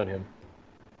turns on him.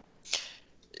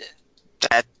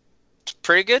 That's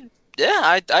pretty good.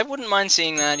 Yeah, I wouldn't mind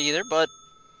seeing that either, but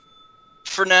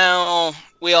for now,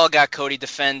 we all got Cody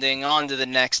defending. On to the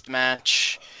next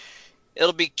match.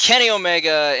 It'll be Kenny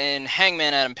Omega and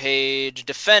Hangman Adam Page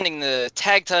defending the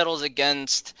tag titles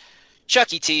against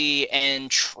Chucky T and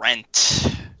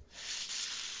Trent.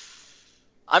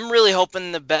 I'm really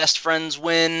hoping the best friends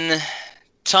win.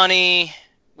 Tunney,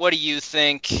 what do you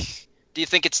think? Do you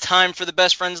think it's time for the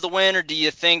best friends to win, or do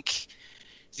you think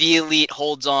the Elite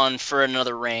holds on for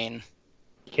another reign?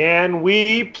 Can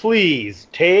we please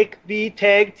take the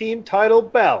tag team title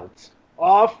belts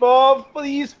off of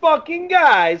these fucking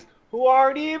guys who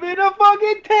aren't even a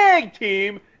fucking tag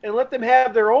team and let them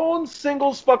have their own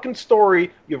singles fucking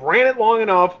story? You've ran it long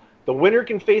enough. The winner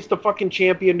can face the fucking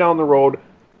champion down the road.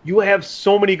 You have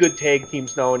so many good tag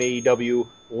teams now in AEW.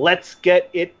 Let's get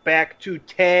it back to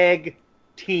tag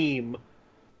team.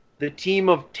 The team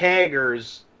of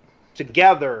taggers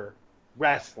together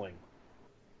wrestling.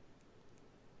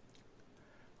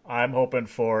 I'm hoping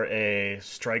for a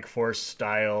Strikeforce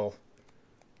style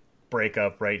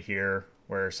breakup right here,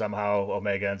 where somehow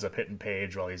Omega ends up hitting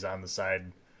Page while he's on the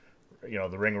side,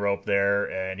 the ring rope there,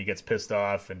 and he gets pissed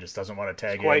off and just doesn't want to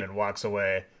tag in and walks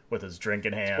away with his drink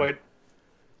in hand.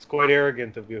 It's quite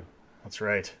arrogant of you. That's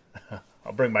right.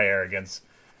 I'll bring my arrogance.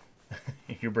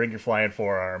 You bring your flying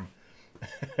forearm,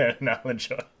 and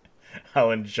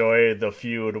I'll enjoy the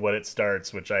feud when it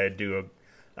starts, which I do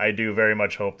very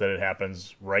much hope that it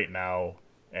happens right now,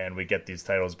 and we get these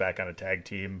titles back on a tag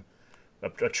team,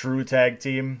 a true tag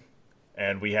team,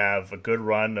 and we have a good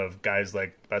run of guys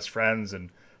like Best Friends and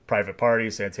Private Party,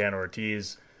 Santana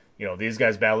Ortiz. These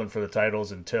guys battling for the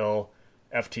titles until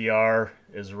FTR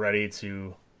is ready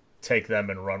to take them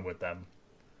and run with them.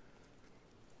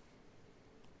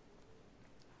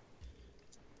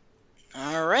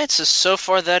 All right, so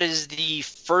far that is the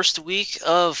first week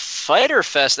of Fyter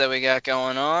Fest that we got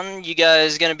going on. You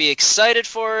guys gonna be excited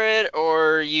for it,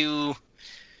 or you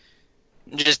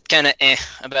just kind of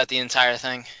about the entire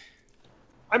thing?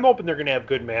 I'm hoping they're gonna have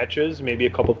good matches, maybe a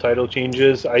couple title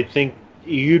changes. I think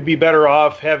you'd be better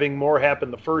off having more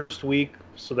happen the first week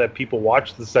so that people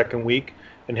watch the second week,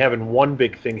 and having one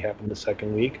big thing happen the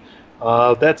second week.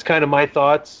 That's kind of my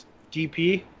thoughts.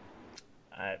 DP?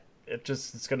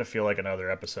 It's going to feel like another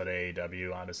episode of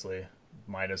AEW, honestly,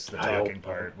 minus the talking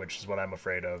part, which is what I'm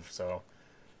afraid of. So,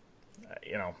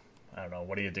 I don't know.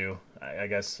 What do you do? I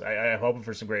guess I'm hoping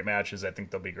for some great matches. I think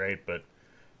they'll be great, but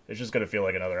it's just going to feel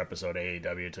like another episode of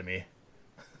AEW to me.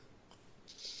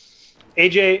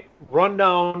 AJ, run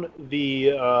down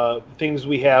the things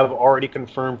we have already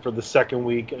confirmed for the second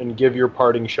week and give your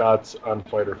parting shots on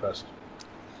Fyter Fest.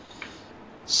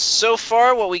 So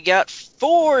far, what we got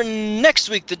for next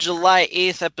week, the July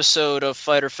 8th episode of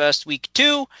Fyter Fest Week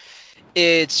 2,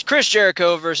 it's Chris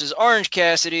Jericho versus Orange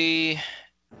Cassidy.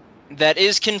 That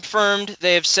is confirmed.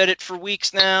 They have said it for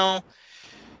weeks now.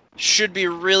 Should be a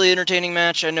really entertaining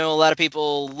match. I know a lot of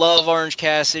people love Orange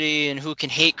Cassidy and who can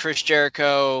hate Chris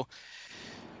Jericho.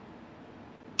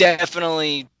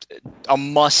 Definitely a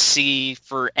must-see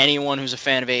for anyone who's a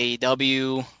fan of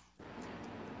AEW.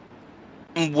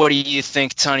 What do you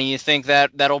think, Tony? You think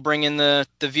that'll bring in the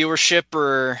viewership,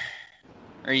 or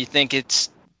you think it's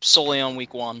solely on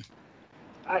week one?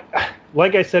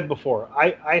 Like I said before,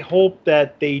 I hope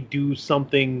that they do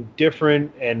something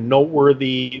different and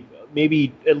noteworthy,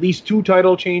 maybe at least 2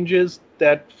 title changes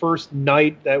that first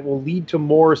night that will lead to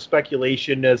more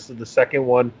speculation as to the second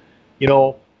one,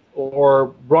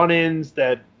 or run-ins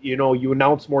that, you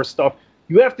announce more stuff.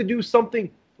 You have to do something.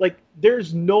 Like,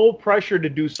 there's no pressure to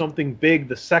do something big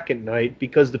the second night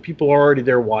because the people are already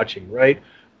there watching, right?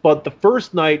 But the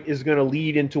first night is going to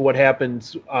lead into what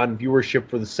happens on viewership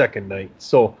for the second night.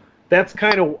 So that's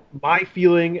kind of my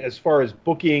feeling as far as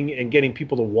booking and getting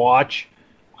people to watch.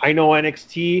 I know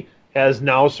NXT has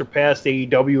now surpassed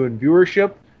AEW in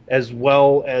viewership, as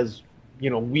well as,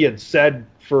 we had said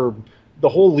for the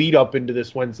whole lead up into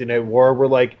this Wednesday Night War. We're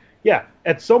like, yeah,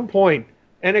 at some point,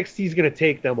 NXT is going to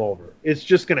take them over. It's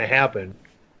just going to happen,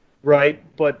 right?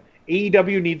 But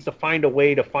AEW needs to find a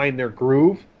way to find their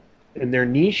groove and their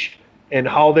niche and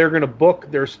how they're going to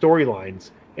book their storylines.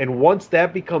 And once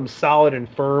that becomes solid and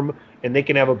firm and they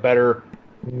can have a better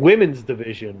women's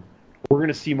division, we're going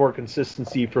to see more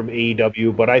consistency from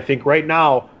AEW. But I think right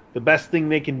now, the best thing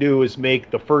they can do is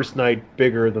make the first night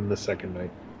bigger than the second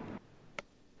night.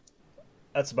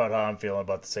 That's about how I'm feeling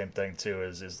about the same thing too.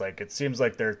 Is like, it seems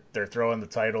like they're throwing the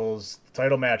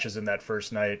title matches in that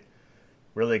first night,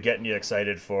 really getting you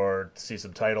excited to see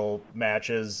some title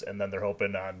matches, and then they're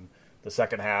hoping on the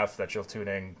second half that you'll tune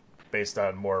in based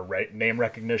on more name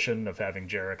recognition of having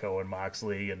Jericho and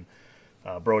Moxley and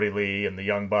Brody Lee and the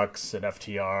Young Bucks and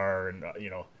FTR and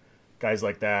guys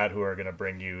like that who are going to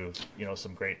bring you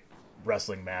some great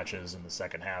wrestling matches in the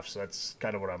second half. So that's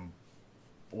kind of the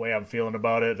way I'm feeling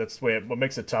about it. That's the way what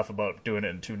makes it tough about doing it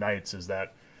in 2 nights is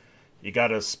that you got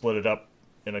to split it up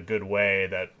in a good way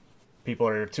that people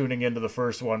are tuning into the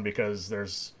first one because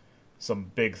there's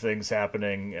some big things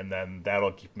happening, and then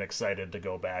that'll keep them excited to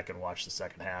go back and watch the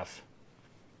second half.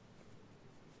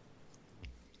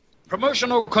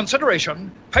 Promotional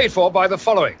consideration paid for by the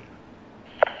following: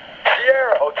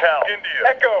 Sierra Hotel, India,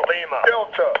 Echo, Lima,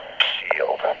 Delta,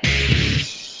 Shield.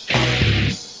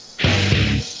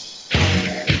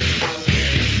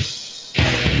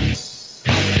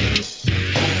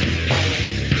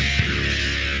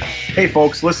 Hey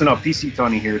folks, listen up, PC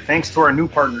Tony here. Thanks to our new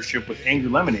partnership with Angry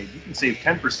Lemonade, you can save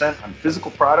 10% on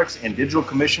physical products and digital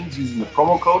commissions using the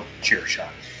promo code CHAIRSHOT.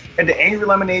 Head to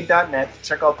angrylemonade.net to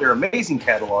check out their amazing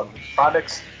catalog of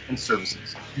products and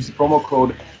services. Use the promo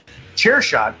code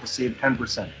CHAIRSHOT to save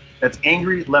 10%. That's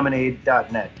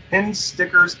angrylemonade.net. Pins,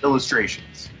 stickers,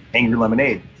 illustrations.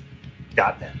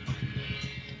 angrylemonade.net.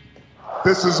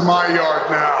 This is my yard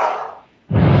now.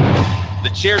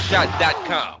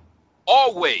 TheChairShot.com.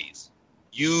 Always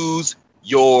use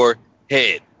your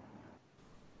head.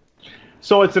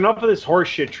 So it's enough of this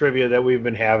horseshit trivia that we've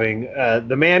been having.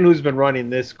 The man who's been running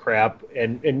this crap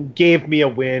and gave me a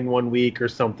win one week or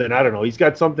something, I don't know. He's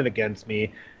got something against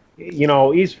me.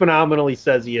 He's phenomenal. He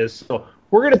says he is. So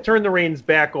we're going to turn the reins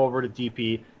back over to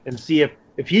DP and see if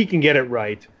he can get it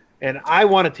right. And I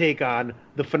want to take on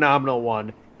the phenomenal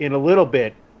one in a little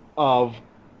bit of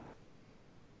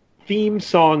theme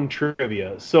song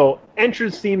trivia. So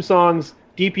entrance theme songs,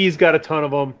 DP's got a ton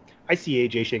of them. I see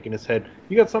AJ shaking his head.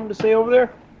 You got something to say over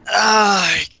there?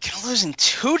 Gonna lose in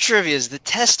 2 trivias, the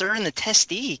tester and the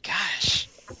testee. Gosh.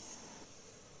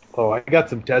 Oh, I got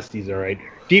some testes, all right.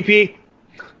 DP,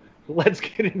 let's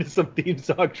get into some theme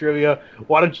song trivia.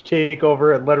 Why don't you take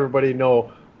over and let everybody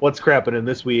know what's crapping in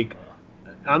this week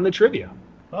on the trivia?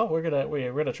 Well, we're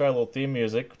gonna try a little theme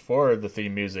music for the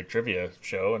theme music trivia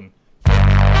show, and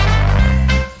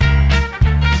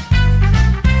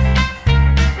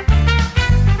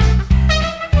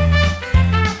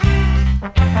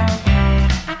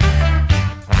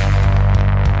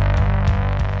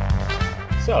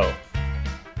so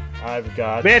I've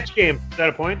got match game. Is that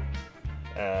a point?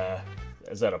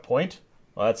 Is that a point?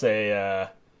 Well, that's a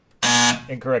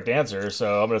incorrect answer,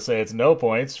 so I'm gonna say it's no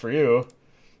points for you.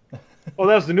 Oh,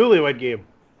 that was the newlywed game.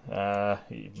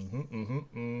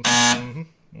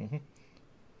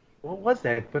 What was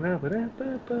that?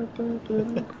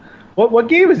 What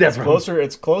game is that from?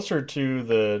 It's closer to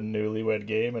the newlywed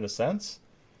game in a sense.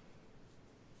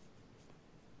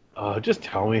 Just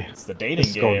tell me. It's the dating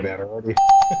It's game. going bad already.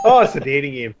 Oh, it's the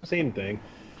dating game. Same thing.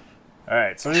 All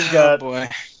right, so we've got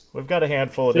a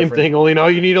handful of Same different thing. Only now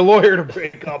you need a lawyer to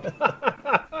break up.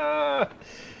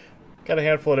 Got a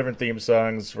handful of different theme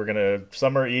songs.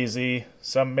 Some are easy,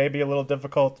 some may be a little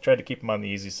difficult. Try to keep them on the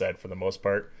easy side for the most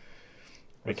part.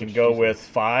 We can go with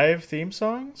 5 theme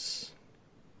songs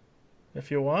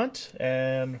if you want,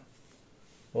 and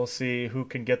we'll see who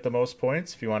can get the most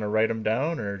points. If you want to write them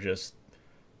down or just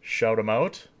shout them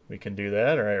out, we can do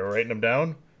that. All right, we're writing them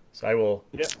down. So I will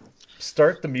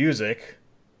start the music,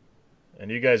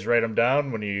 and you guys write them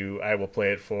down. I will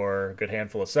play it for a good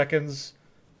handful of seconds,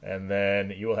 and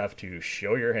then you will have to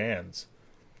show your hands.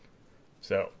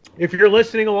 So, if you're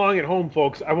listening along at home,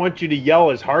 folks, I want you to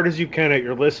yell as hard as you can at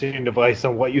your listening device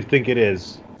on what you think it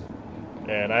is.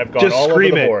 And I've gone Just all over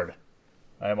scream the it. board.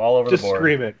 I'm all over Just the board.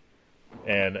 scream it.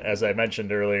 And as I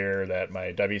mentioned earlier, that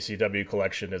my WCW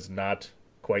collection is not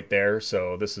quite there,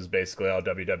 so this is basically all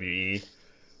WWE.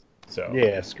 So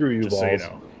Yeah, screw you, just balls. so you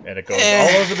know. And it goes all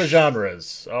over the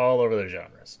genres. All over the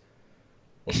genres.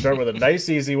 We'll start with a nice,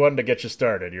 easy one to get you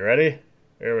started. You ready?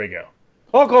 Here we go.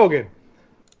 Hulk Hogan.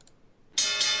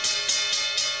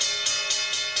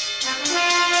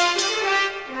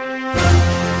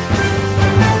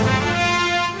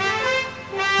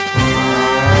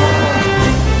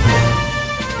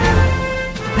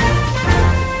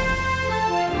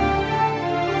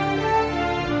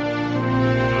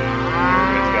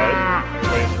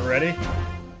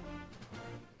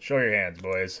 Show your hands,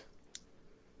 boys.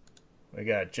 We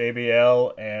got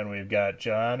JBL and we've got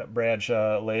John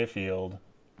Bradshaw Layfield.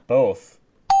 Both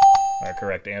are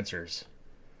correct answers.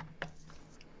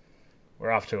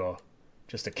 We're off to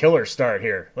just a killer start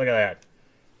here. Look at that.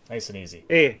 Nice and easy.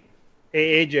 Hey,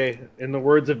 AJ, in the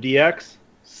words of DX,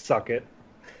 suck it.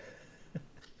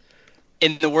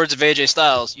 In the words of AJ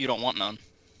Styles, you don't want none.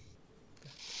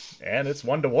 And it's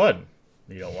 1-1.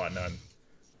 You don't want none.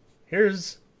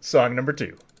 Here's song number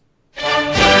 2.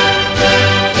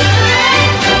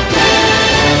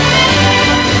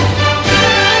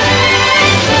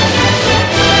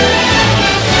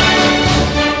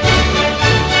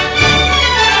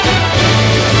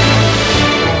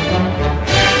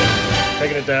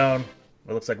 Taking it down.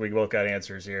 It looks like we both got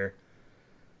answers here.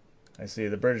 I see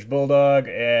the British Bulldog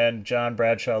and John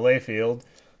Bradshaw Layfield.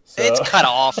 So... It's cut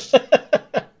off.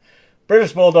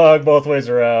 British Bulldog both ways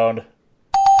around.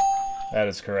 That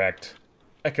is correct.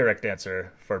 A correct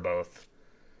answer for both.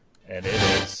 And it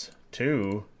is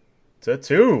 2-2.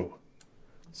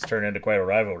 It's turned into quite a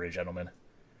rivalry, gentlemen.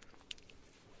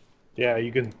 Yeah,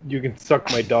 you can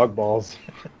suck my dog balls.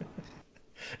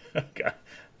 God,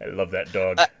 I love that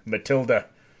dog. Matilda.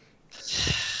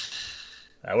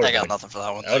 I got nothing for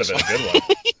that one. That would have been a good one.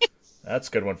 That's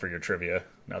a good one for your trivia,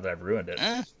 now that I've ruined it.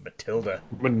 Matilda.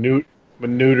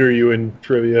 Maneuter you in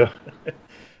trivia.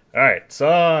 All right,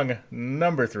 song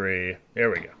number 3.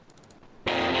 Here we go.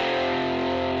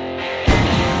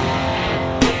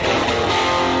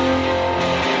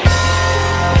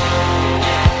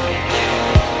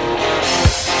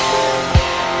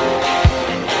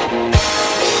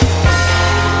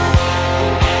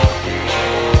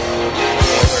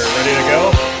 Ready to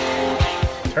go?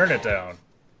 Turn it down.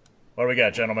 What do we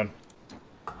got, gentlemen?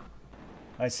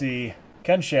 I see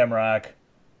Ken Shamrock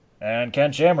and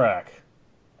Ken Shamrock.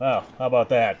 Wow, how about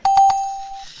that?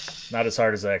 Not as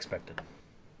hard as I expected.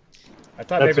 I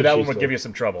thought maybe that one would give you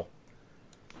some trouble.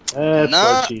 That's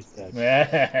what she said.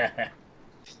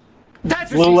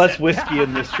 That's a little less whiskey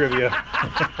in this trivia.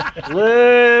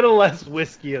 Little less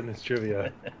whiskey in this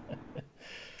trivia.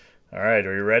 All right,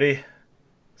 are you ready?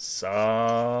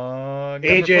 Song number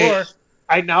AJ, 4.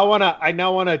 I now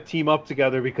wanna team up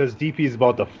together because DP is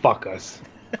about to fuck us.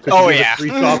 Oh yeah, 3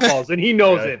 softballs, and he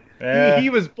knows it. Yeah. He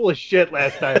was full of shit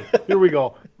last time. Here we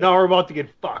go. Now we're about to get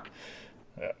fucked.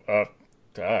 Oh,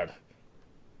 God.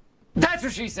 That's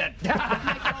what she said.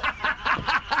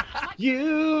 You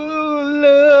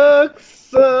look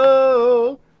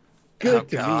so good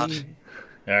to me.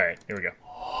 All right, here we go.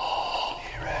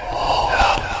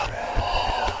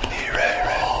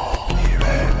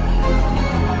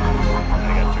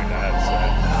 I got 2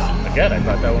 nods. Again, I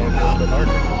thought that one would be a little bit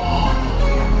harder.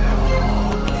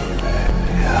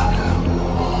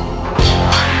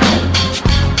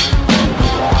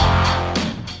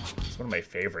 It's one of my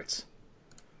favorites.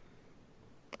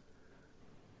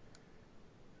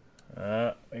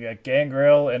 We got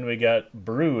Gangrel and we got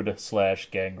Brood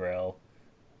 / Gangrel.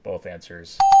 Both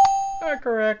answers are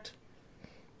correct.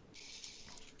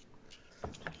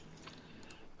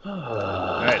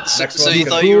 Alright, next one. You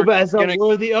thought you were as a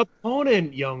worthy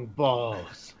opponent, young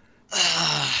boss.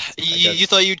 You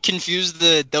thought you'd confuse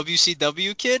the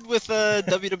WCW kid with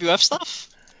WWF stuff?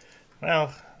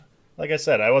 Well, like I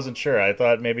said, I wasn't sure. I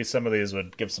thought maybe some of these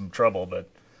would give some trouble, but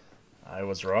I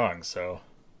was wrong, so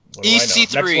what do I know?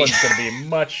 EC3. Next one's going to be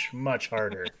much, much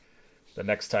harder the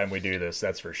next time we do this,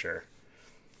 that's for sure.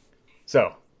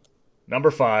 So, number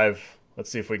 5.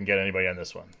 Let's see if we can get anybody on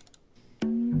this one.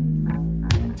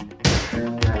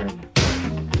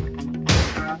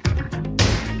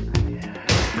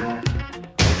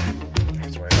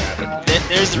 That's where it happened.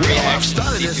 There's the reaction.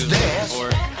 Started this dance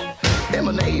in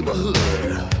my neighborhood.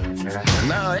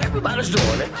 Now everybody's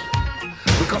doing it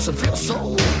because it feels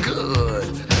so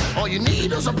good. All you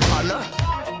need is a partner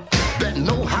that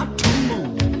know how to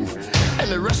move, and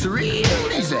the rest is real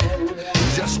easy.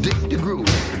 Just dig the groove.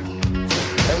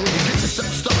 And when you get yourself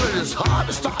started, it's hard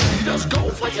to stop. You just go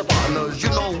for your partners. You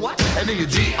know what? And then you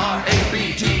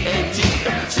GRABTAGFCAKES.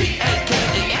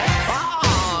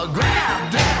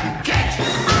 Grab them, catch.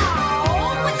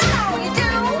 Oh, what's that all you do?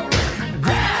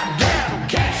 Grab them,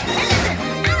 catch. And listen,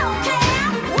 I don't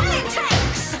care what it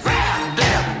takes. Grab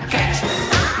them, catch.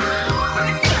 Oh, I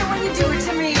feel when you do it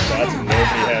to me. Thoughts and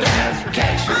nobody has an answer.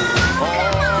 Catch. Oh,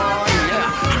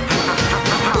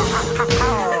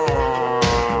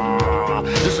 yeah.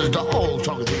 This is Dog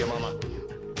talking to you, mama.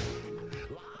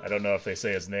 I don't know if they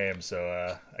say his name,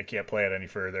 so I can't play it any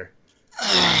further.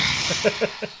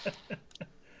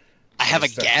 I have a I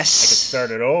could guess. start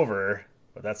it over,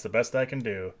 but that's the best I can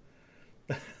do.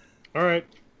 All right,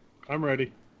 I'm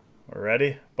ready. We're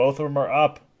ready? Both of them are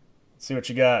up. Let's see what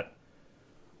you got.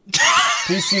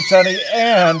 PC Tunney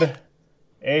and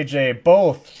AJ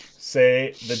both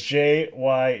say the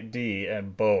JYD,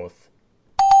 and both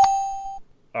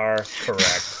are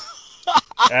correct.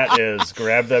 That is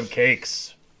Grab Them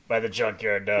Cakes by the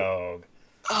Junkyard Dog.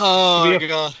 Oh my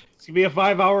god. It's gonna be a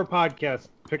 5-hour podcast.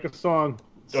 Pick a song.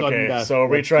 Sudden Okay, death. so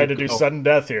we Let's tried to keep do going. sudden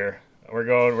death here. We're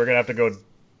gonna have to go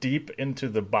deep into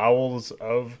the bowels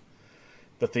of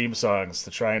the theme songs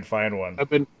to try and find one. I've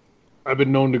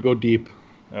been known to go deep.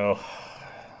 Oh,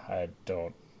 I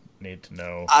don't need to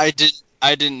know. I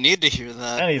didn't need to hear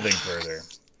that. Anything further.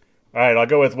 All right, I'll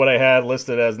go with what I had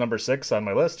listed as number 6 on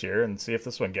my list here and see if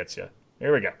this one gets you.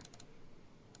 Here we go.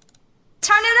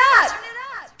 Turn it up.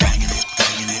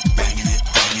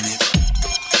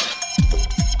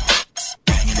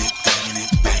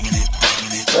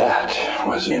 That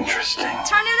was interesting.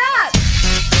 Turn it up.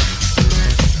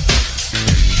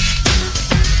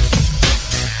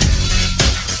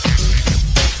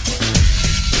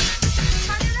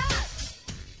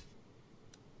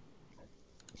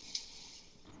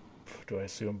 Do I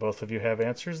assume both of you have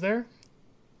answers there?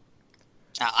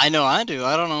 I know I do.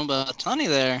 I don't know about Tony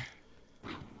there.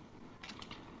 All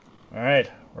right,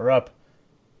 we're up.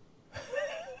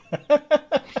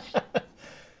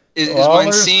 Is mine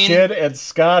Waller's seen? Kid and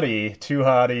Scotty, Too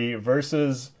Hottie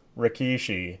versus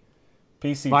Rikishi.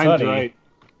 PC Mine's Tunney. right.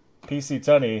 PC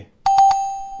Tunney.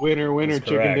 Winner,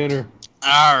 chicken correct. dinner.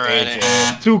 All right.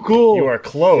 AJ. Too cool. You are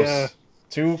close. Yeah.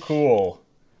 Too cool.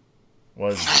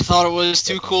 I thought it was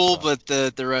too cool, but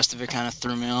the rest of it kind of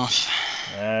threw me off.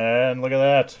 And look at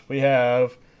that. We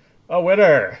have a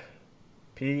winner.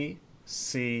 PC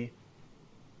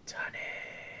Tunney.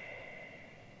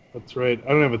 That's right. I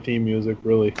don't have a theme music,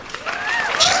 really.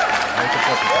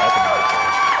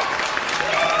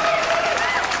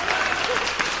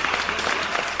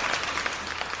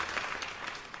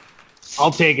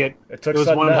 I'll take it. It was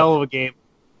one hell of a game.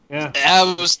 Yeah.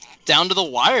 It was down to the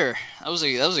wire. That was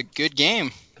a good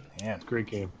game. Man, it's a great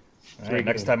game. All right,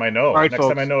 next time I know. All right, next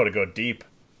time I know to go deep.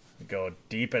 Go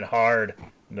deep and hard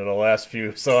into the last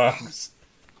few songs.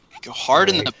 Go hard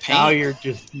in the paint.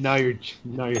 Now you're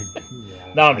now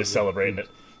I'm just celebrating it.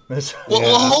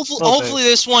 Well, hopefully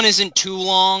this one isn't too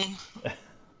long.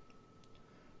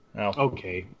 No.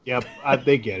 Okay. Yep.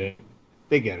 They get it.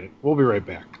 They get it. We'll be right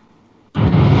back.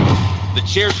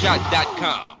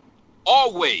 TheChairShot.com.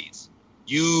 Always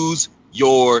use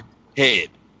your head.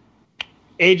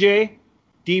 AJ,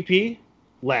 DP,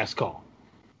 last call.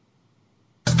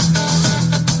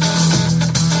 Last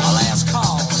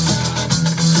call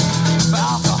for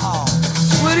alcohol.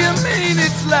 What do you mean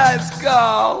it's last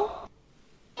call?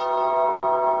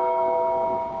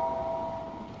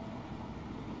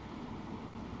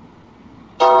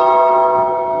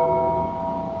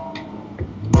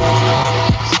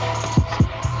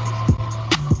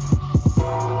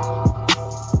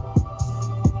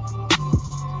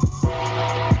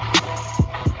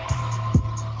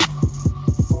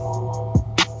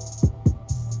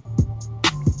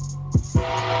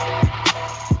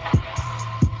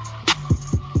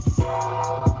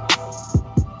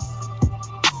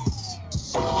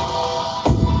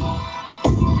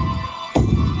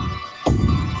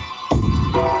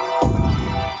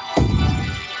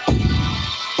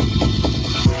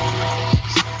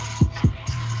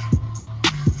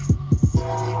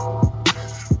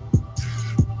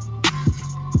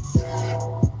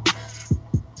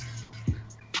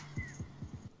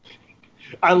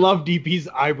 I love DP's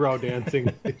eyebrow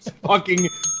dancing. It's fucking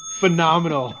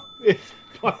phenomenal. It's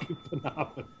fucking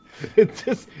phenomenal. It's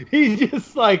just, he's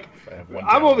just like,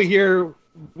 I'm over here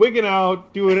wigging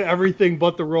out, doing everything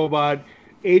but the robot.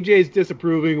 AJ's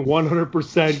disapproving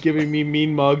 100%, giving me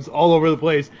mean mugs all over the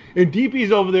place. And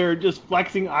DP's over there just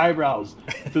flexing eyebrows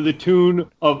to the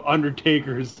tune of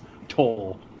Undertaker's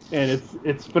Toll. And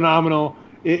it's phenomenal.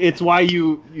 It's why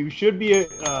you should be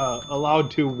allowed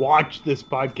to watch this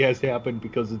podcast happen,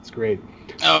 because it's great.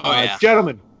 Oh, yeah.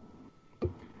 Gentlemen,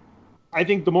 I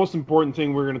think the most important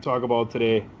thing we're going to talk about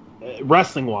today,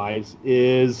 wrestling-wise,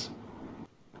 is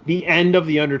the end of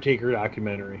the Undertaker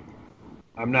documentary.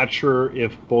 I'm not sure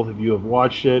if both of you have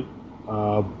watched it,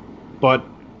 but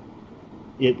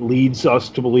it leads us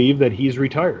to believe that he's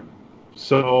retired.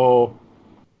 So,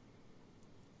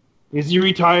 is he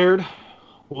retired?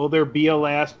 Will there be a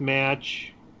last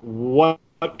match? What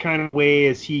kind of way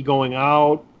is he going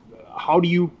out? How do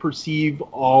you perceive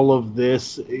all of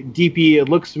this? DP, it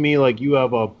looks to me like you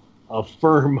have a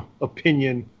firm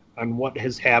opinion on what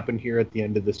has happened here at the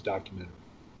end of this documentary.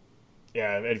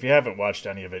 Yeah, and if you haven't watched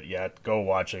any of it yet, go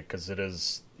watch it, because it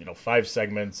is, 5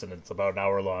 segments and it's about an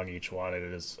hour long each one, and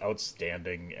it is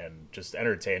outstanding and just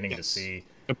entertaining to see.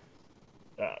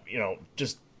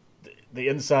 Just the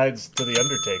insides to the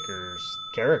Undertaker's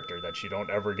character that you don't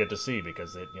ever get to see,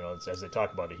 because as they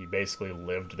talk about it, he basically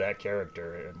lived that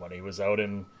character, and when he was out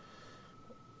in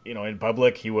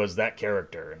public, he was that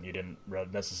character, and you didn't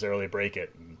necessarily break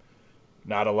it. And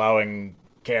not allowing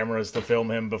cameras to film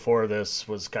him before this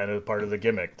was kind of part of the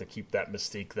gimmick, to keep that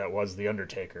mystique that was the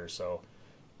Undertaker. So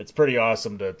it's pretty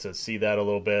awesome to see that a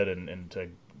little bit and to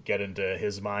get into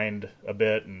his mind a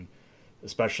bit, and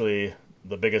especially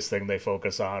the biggest thing they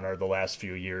focus on are the last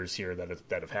few years here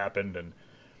that have happened, and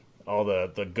all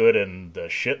the good and the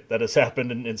shit that has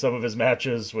happened in some of his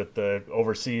matches with the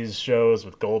overseas shows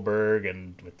with Goldberg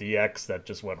and with DX that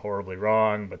just went horribly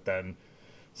wrong. But then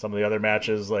some of the other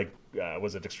matches, like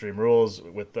was it Extreme Rules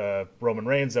with Roman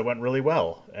Reigns, that went really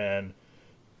well, and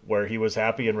where he was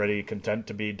happy and ready, content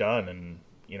to be done, and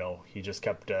he just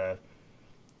kept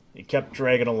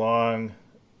dragging along,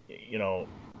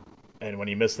 and when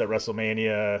he missed that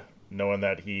WrestleMania, knowing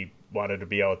that he wanted to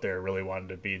be out there, really wanted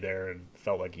to be there, and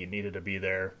felt like he needed to be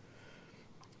there.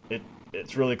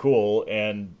 It's really cool,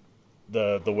 and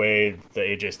the way the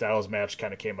AJ Styles match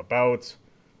kind of came about,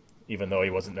 even though he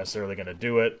wasn't necessarily going to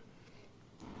do it,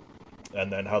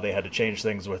 and then how they had to change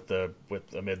things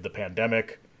amid the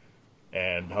pandemic,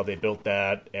 and how they built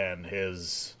that, and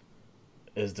his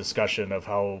discussion of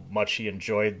how much he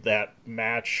enjoyed that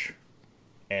match,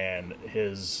 and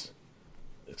his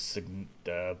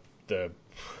the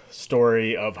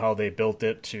story of how they built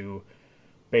it to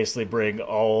basically bring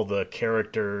all the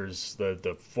characters,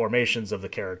 the formations of the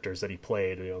characters that he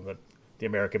played, the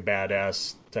American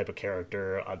Badass type of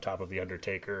character on top of the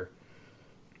Undertaker,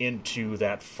 into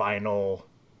that final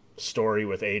story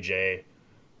with AJ,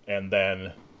 and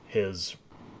then his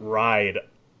ride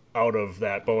out of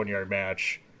that Boneyard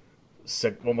match,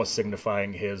 almost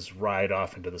signifying his ride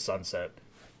off into the sunset,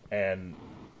 and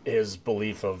his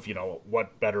belief of,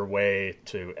 what better way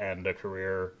to end a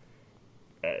career,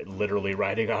 literally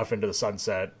riding off into the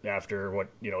sunset after what,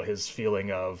 his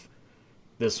feeling of,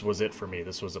 this was it for me.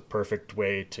 This was a perfect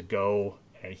way to go,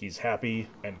 and he's happy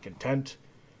and content.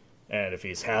 And if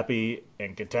he's happy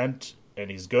and content and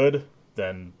he's good,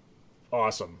 then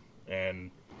awesome.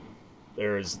 And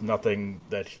there is nothing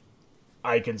that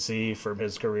I can see from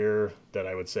his career that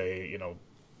I would say,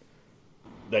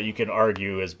 that you can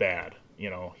argue is bad.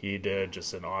 He did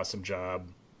just an awesome job.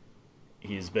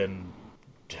 He's been,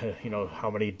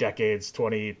 how many decades,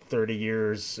 20, 30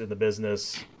 years in the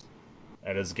business,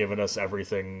 and has given us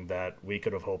everything that we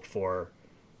could have hoped for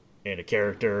in a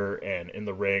character and in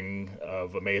the ring,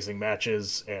 of amazing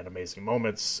matches and amazing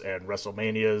moments and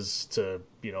WrestleManias to,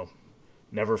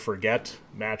 never forget,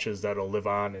 matches that'll live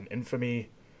on in infamy.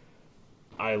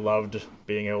 I loved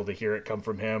being able to hear it come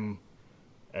from him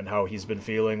and how he's been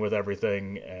feeling with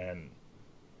everything, and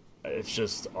it's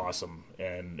just awesome.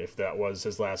 And if that was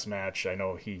his last match, I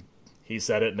know he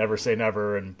said it, never say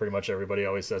never, and pretty much everybody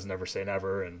always says never say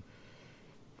never, and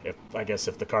I guess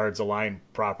if the cards align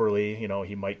properly,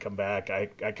 he might come back. I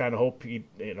kind of hope he,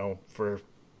 for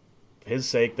his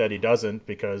sake, that he doesn't,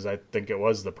 because I think it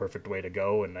was the perfect way to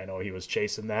go, and I know he was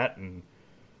chasing that, and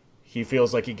he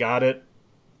feels like he got it,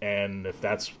 and if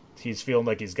he's feeling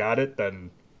like he's got it,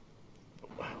 then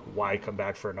why come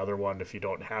back for another one if you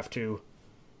don't have to?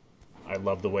 I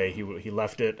love the way he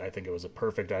left it. I think it was a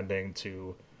perfect ending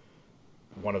to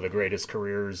one of the greatest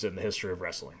careers in the history of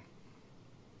wrestling.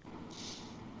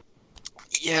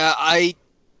 Yeah, I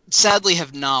sadly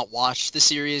have not watched the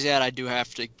series yet. I do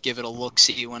have to give it a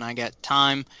look-see when I get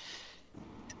time.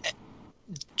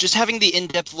 Just having the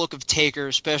in-depth look of Taker,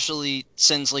 especially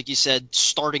since, like you said,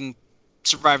 starting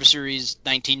Survivor Series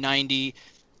 1990,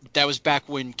 that was back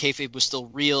when kayfabe was still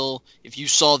real. If you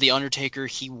saw The Undertaker,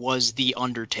 he was The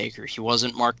Undertaker. He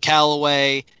wasn't Mark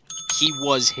Calloway. He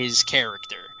was his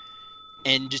character.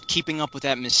 And just keeping up with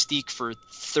that mystique for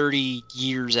 30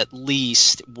 years at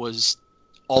least was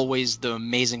always the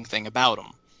amazing thing about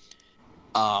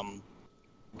him.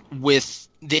 With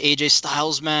the AJ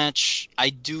Styles match, I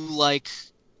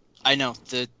know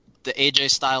the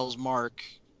AJ Styles mark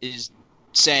is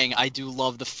saying I do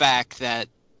love the fact that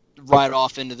ride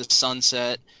off into the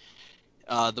sunset,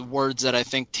 the words that I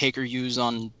think Taker used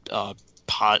on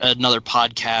another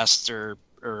podcast or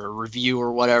a review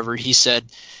or whatever, he said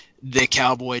the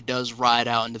cowboy does ride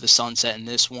out into the sunset in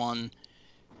this one.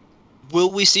 Will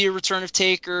we see a return of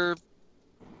Taker?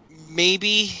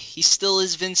 Maybe. He still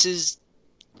is Vince's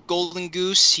golden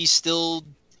goose. He's still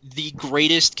the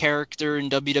greatest character in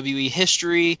WWE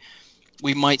history.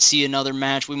 We might see another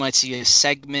match. We might see a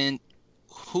segment.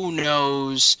 Who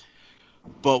knows?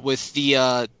 But with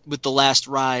the Last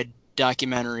Ride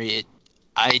documentary,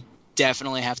 I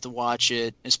definitely have to watch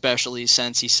it, especially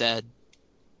since he said,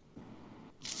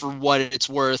 for what it's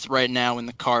worth right now in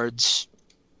the cards,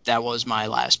 that was my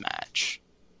last match.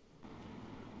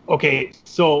 Okay,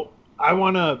 so I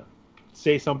want to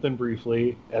say something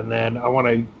briefly, and then I want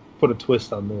to put a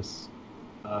twist on this.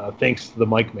 Thanks to the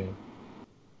mic man.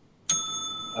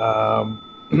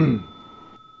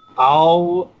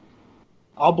 I'll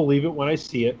I'll believe it when I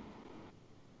see it.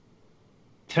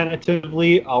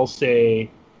 Tentatively, I'll say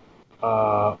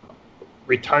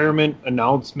retirement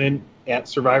announcement at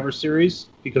Survivor Series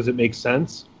because it makes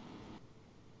sense.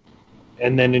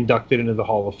 And then inducted into the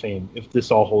Hall of Fame if this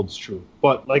all holds true.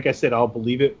 But like I said, I'll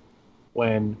believe it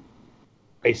when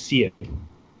I see it.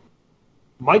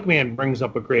 Mike Mann brings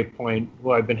up a great point.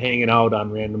 Well, I've been hanging out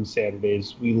on random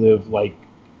Saturdays. We live like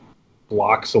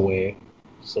blocks away,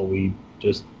 so we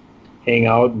just hang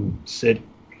out and sit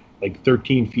like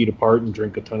 13 feet apart and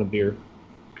drink a ton of beer.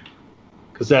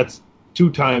 Because that's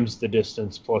 2 times the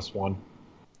distance plus 1.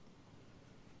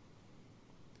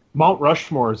 Mount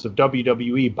Rushmores of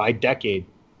WWE by decade.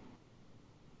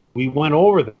 We went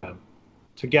over them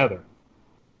together.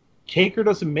 Taker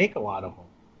doesn't make a lot of them.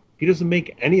 He doesn't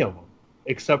make any of them,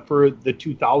 except for the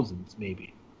 2000s,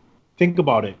 maybe. Think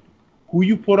about it. Who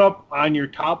you put up on your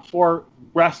top 4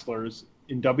 wrestlers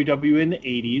in WWE in the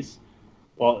 80s,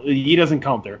 well, he doesn't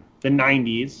count there, the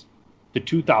 90s, the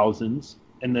 2000s,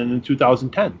 and then the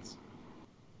 2010s.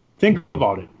 Think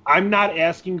about it. I'm not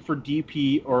asking for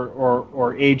DP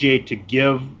or AJ to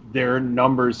give their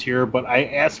numbers here, but I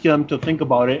ask them to think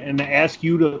about it, and I ask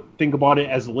you to think about it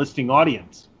as a listening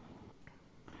audience.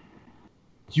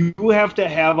 You have to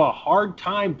have a hard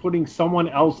time putting someone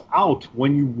else out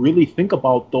when you really think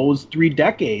about those 3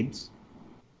 decades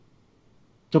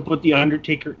to put The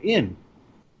Undertaker in.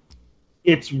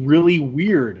 It's really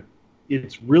weird.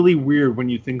 It's really weird when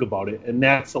you think about it, and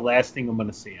that's the last thing I'm going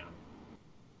to say on it.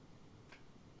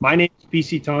 My name is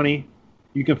PC Tony.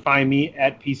 You can find me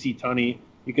at PC Tony.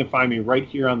 You can find me right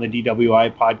here on the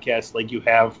DWI podcast like you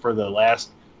have for the last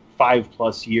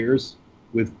 5+ years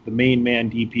with the main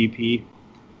man DPP.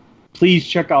 Please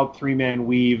check out 3-Man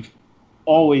Weave.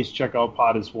 Always check out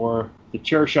Pod is War.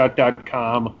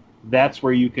 TheChairShot.com. That's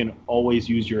where you can always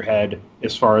use your head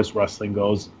as far as wrestling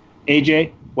goes.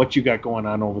 AJ, what you got going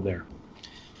on over there?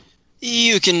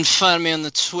 You can find me on the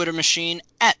Twitter machine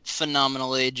at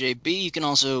PhenomenalAJB. You can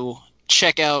also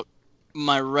check out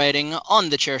my writing on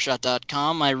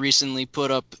TheChairShot.com. I recently put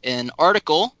up an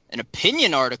article, an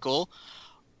opinion article,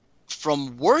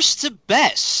 from worst to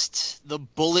best, the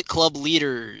Bullet Club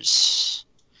leaders.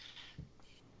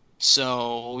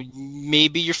 So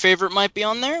maybe your favorite might be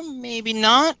on there, maybe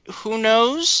not. Who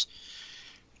knows?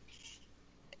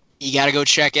 You got to go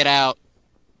check it out.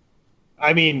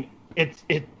 I mean,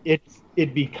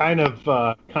 it'd be kind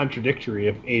of contradictory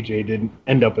if AJ didn't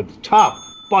end up at the top.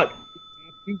 But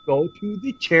you go to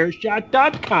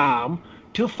thechairshot.com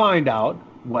to find out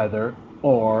whether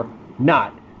or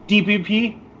not.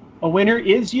 DPP, a winner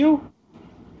is you?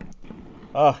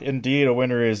 Indeed, a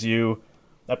winner is you.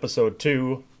 Episode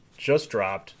 2 just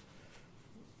dropped.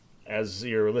 As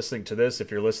you're listening to this, if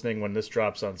you're listening when this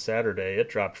drops on Saturday, it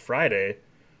dropped Friday.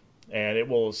 And it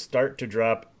will start to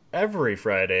drop every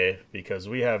Friday because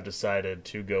we have decided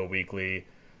to go weekly.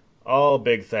 All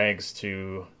big thanks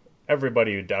to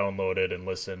everybody who downloaded and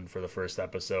listened for the first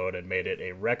episode and made it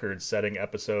a record-setting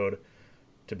episode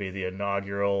to be the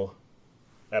inaugural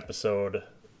episode,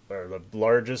 or the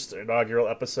largest inaugural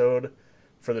episode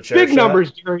for the Chair Big Shot.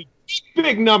 numbers, Jerry.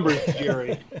 Big numbers,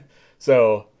 Jerry.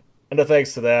 So, and a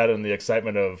thanks to that and the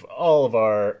excitement of all of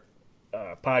our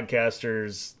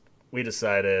podcasters, we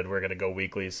decided we're going to go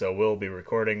weekly, so we'll be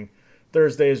recording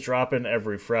Thursdays, dropping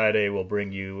every Friday. We'll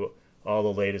bring you all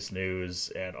the latest news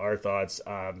and our thoughts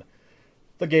on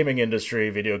the gaming industry,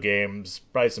 video games,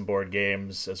 probably some board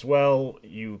games as well.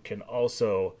 You can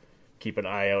also keep an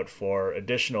eye out for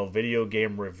additional video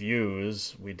game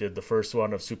reviews. We did the first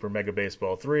one of Super Mega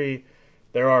Baseball 3.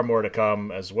 There are more to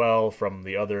come as well from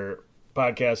the other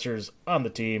podcasters on the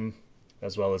team,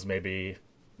 as well as maybe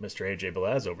Mr. AJ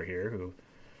Belaz over here, who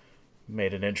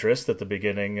made an interest at the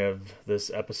beginning of this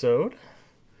episode.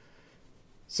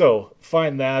 So,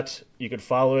 find that. You can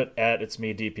follow it at It's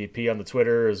Me DPP on the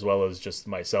Twitter, as well as just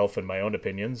myself and my own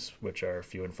opinions, which are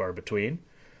few and far between.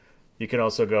 You can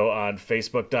also go on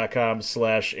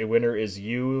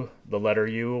Facebook.com/awinnerisYou, the letter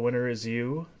U, a winner is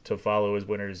you, to follow as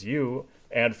winner is you,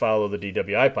 and follow the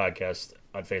DWI podcast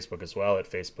on Facebook as well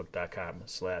at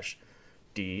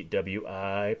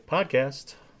Facebook.com/DWI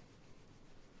podcast.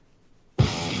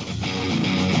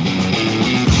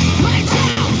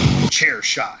 Chair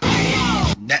Shot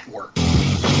Network.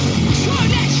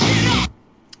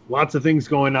 Lots of things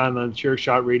going on the Chair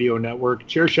Shot Radio Network.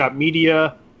 Chair Shot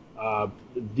Media,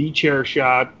 The Chair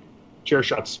Shot, Chair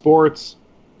Shot Sports,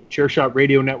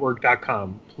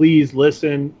 ChairShotRadioNetwork.com. Please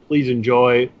listen. Please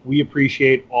enjoy. We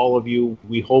appreciate all of you.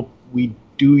 We hope we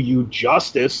do you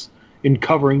justice in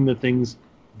covering the things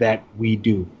that we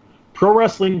do.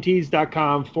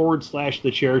 ProWrestlingTees.com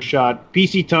 /The Chair Shot.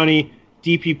 PC Tunney,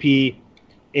 DPP.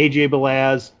 AJ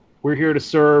Belaz. We're here to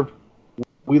serve.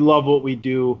 We love what we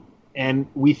do, and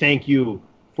we thank you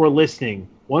for listening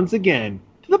once again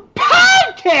to the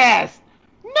podcast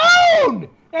known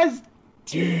as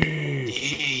DWI.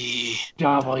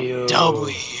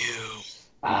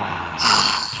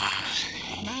 I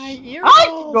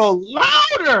can go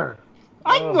louder.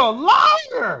 I can go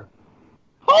louder.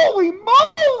 Holy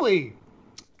moly!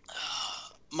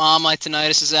 Mom, my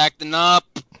tinnitus is acting up.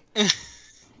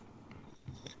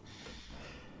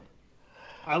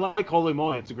 I like Holy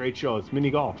Moly. It's a great show. It's mini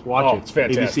golf. Watch it. It's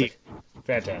fantastic. ABC.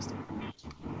 Fantastic.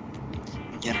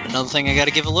 Yet another thing I got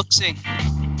to give a look-see.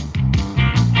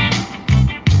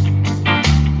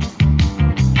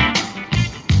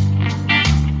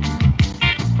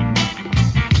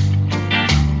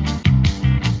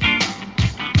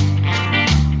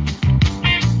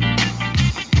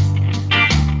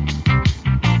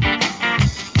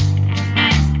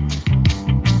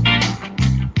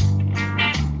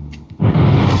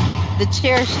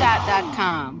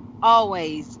 TheChairShot.com.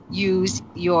 Always use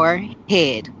your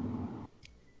head.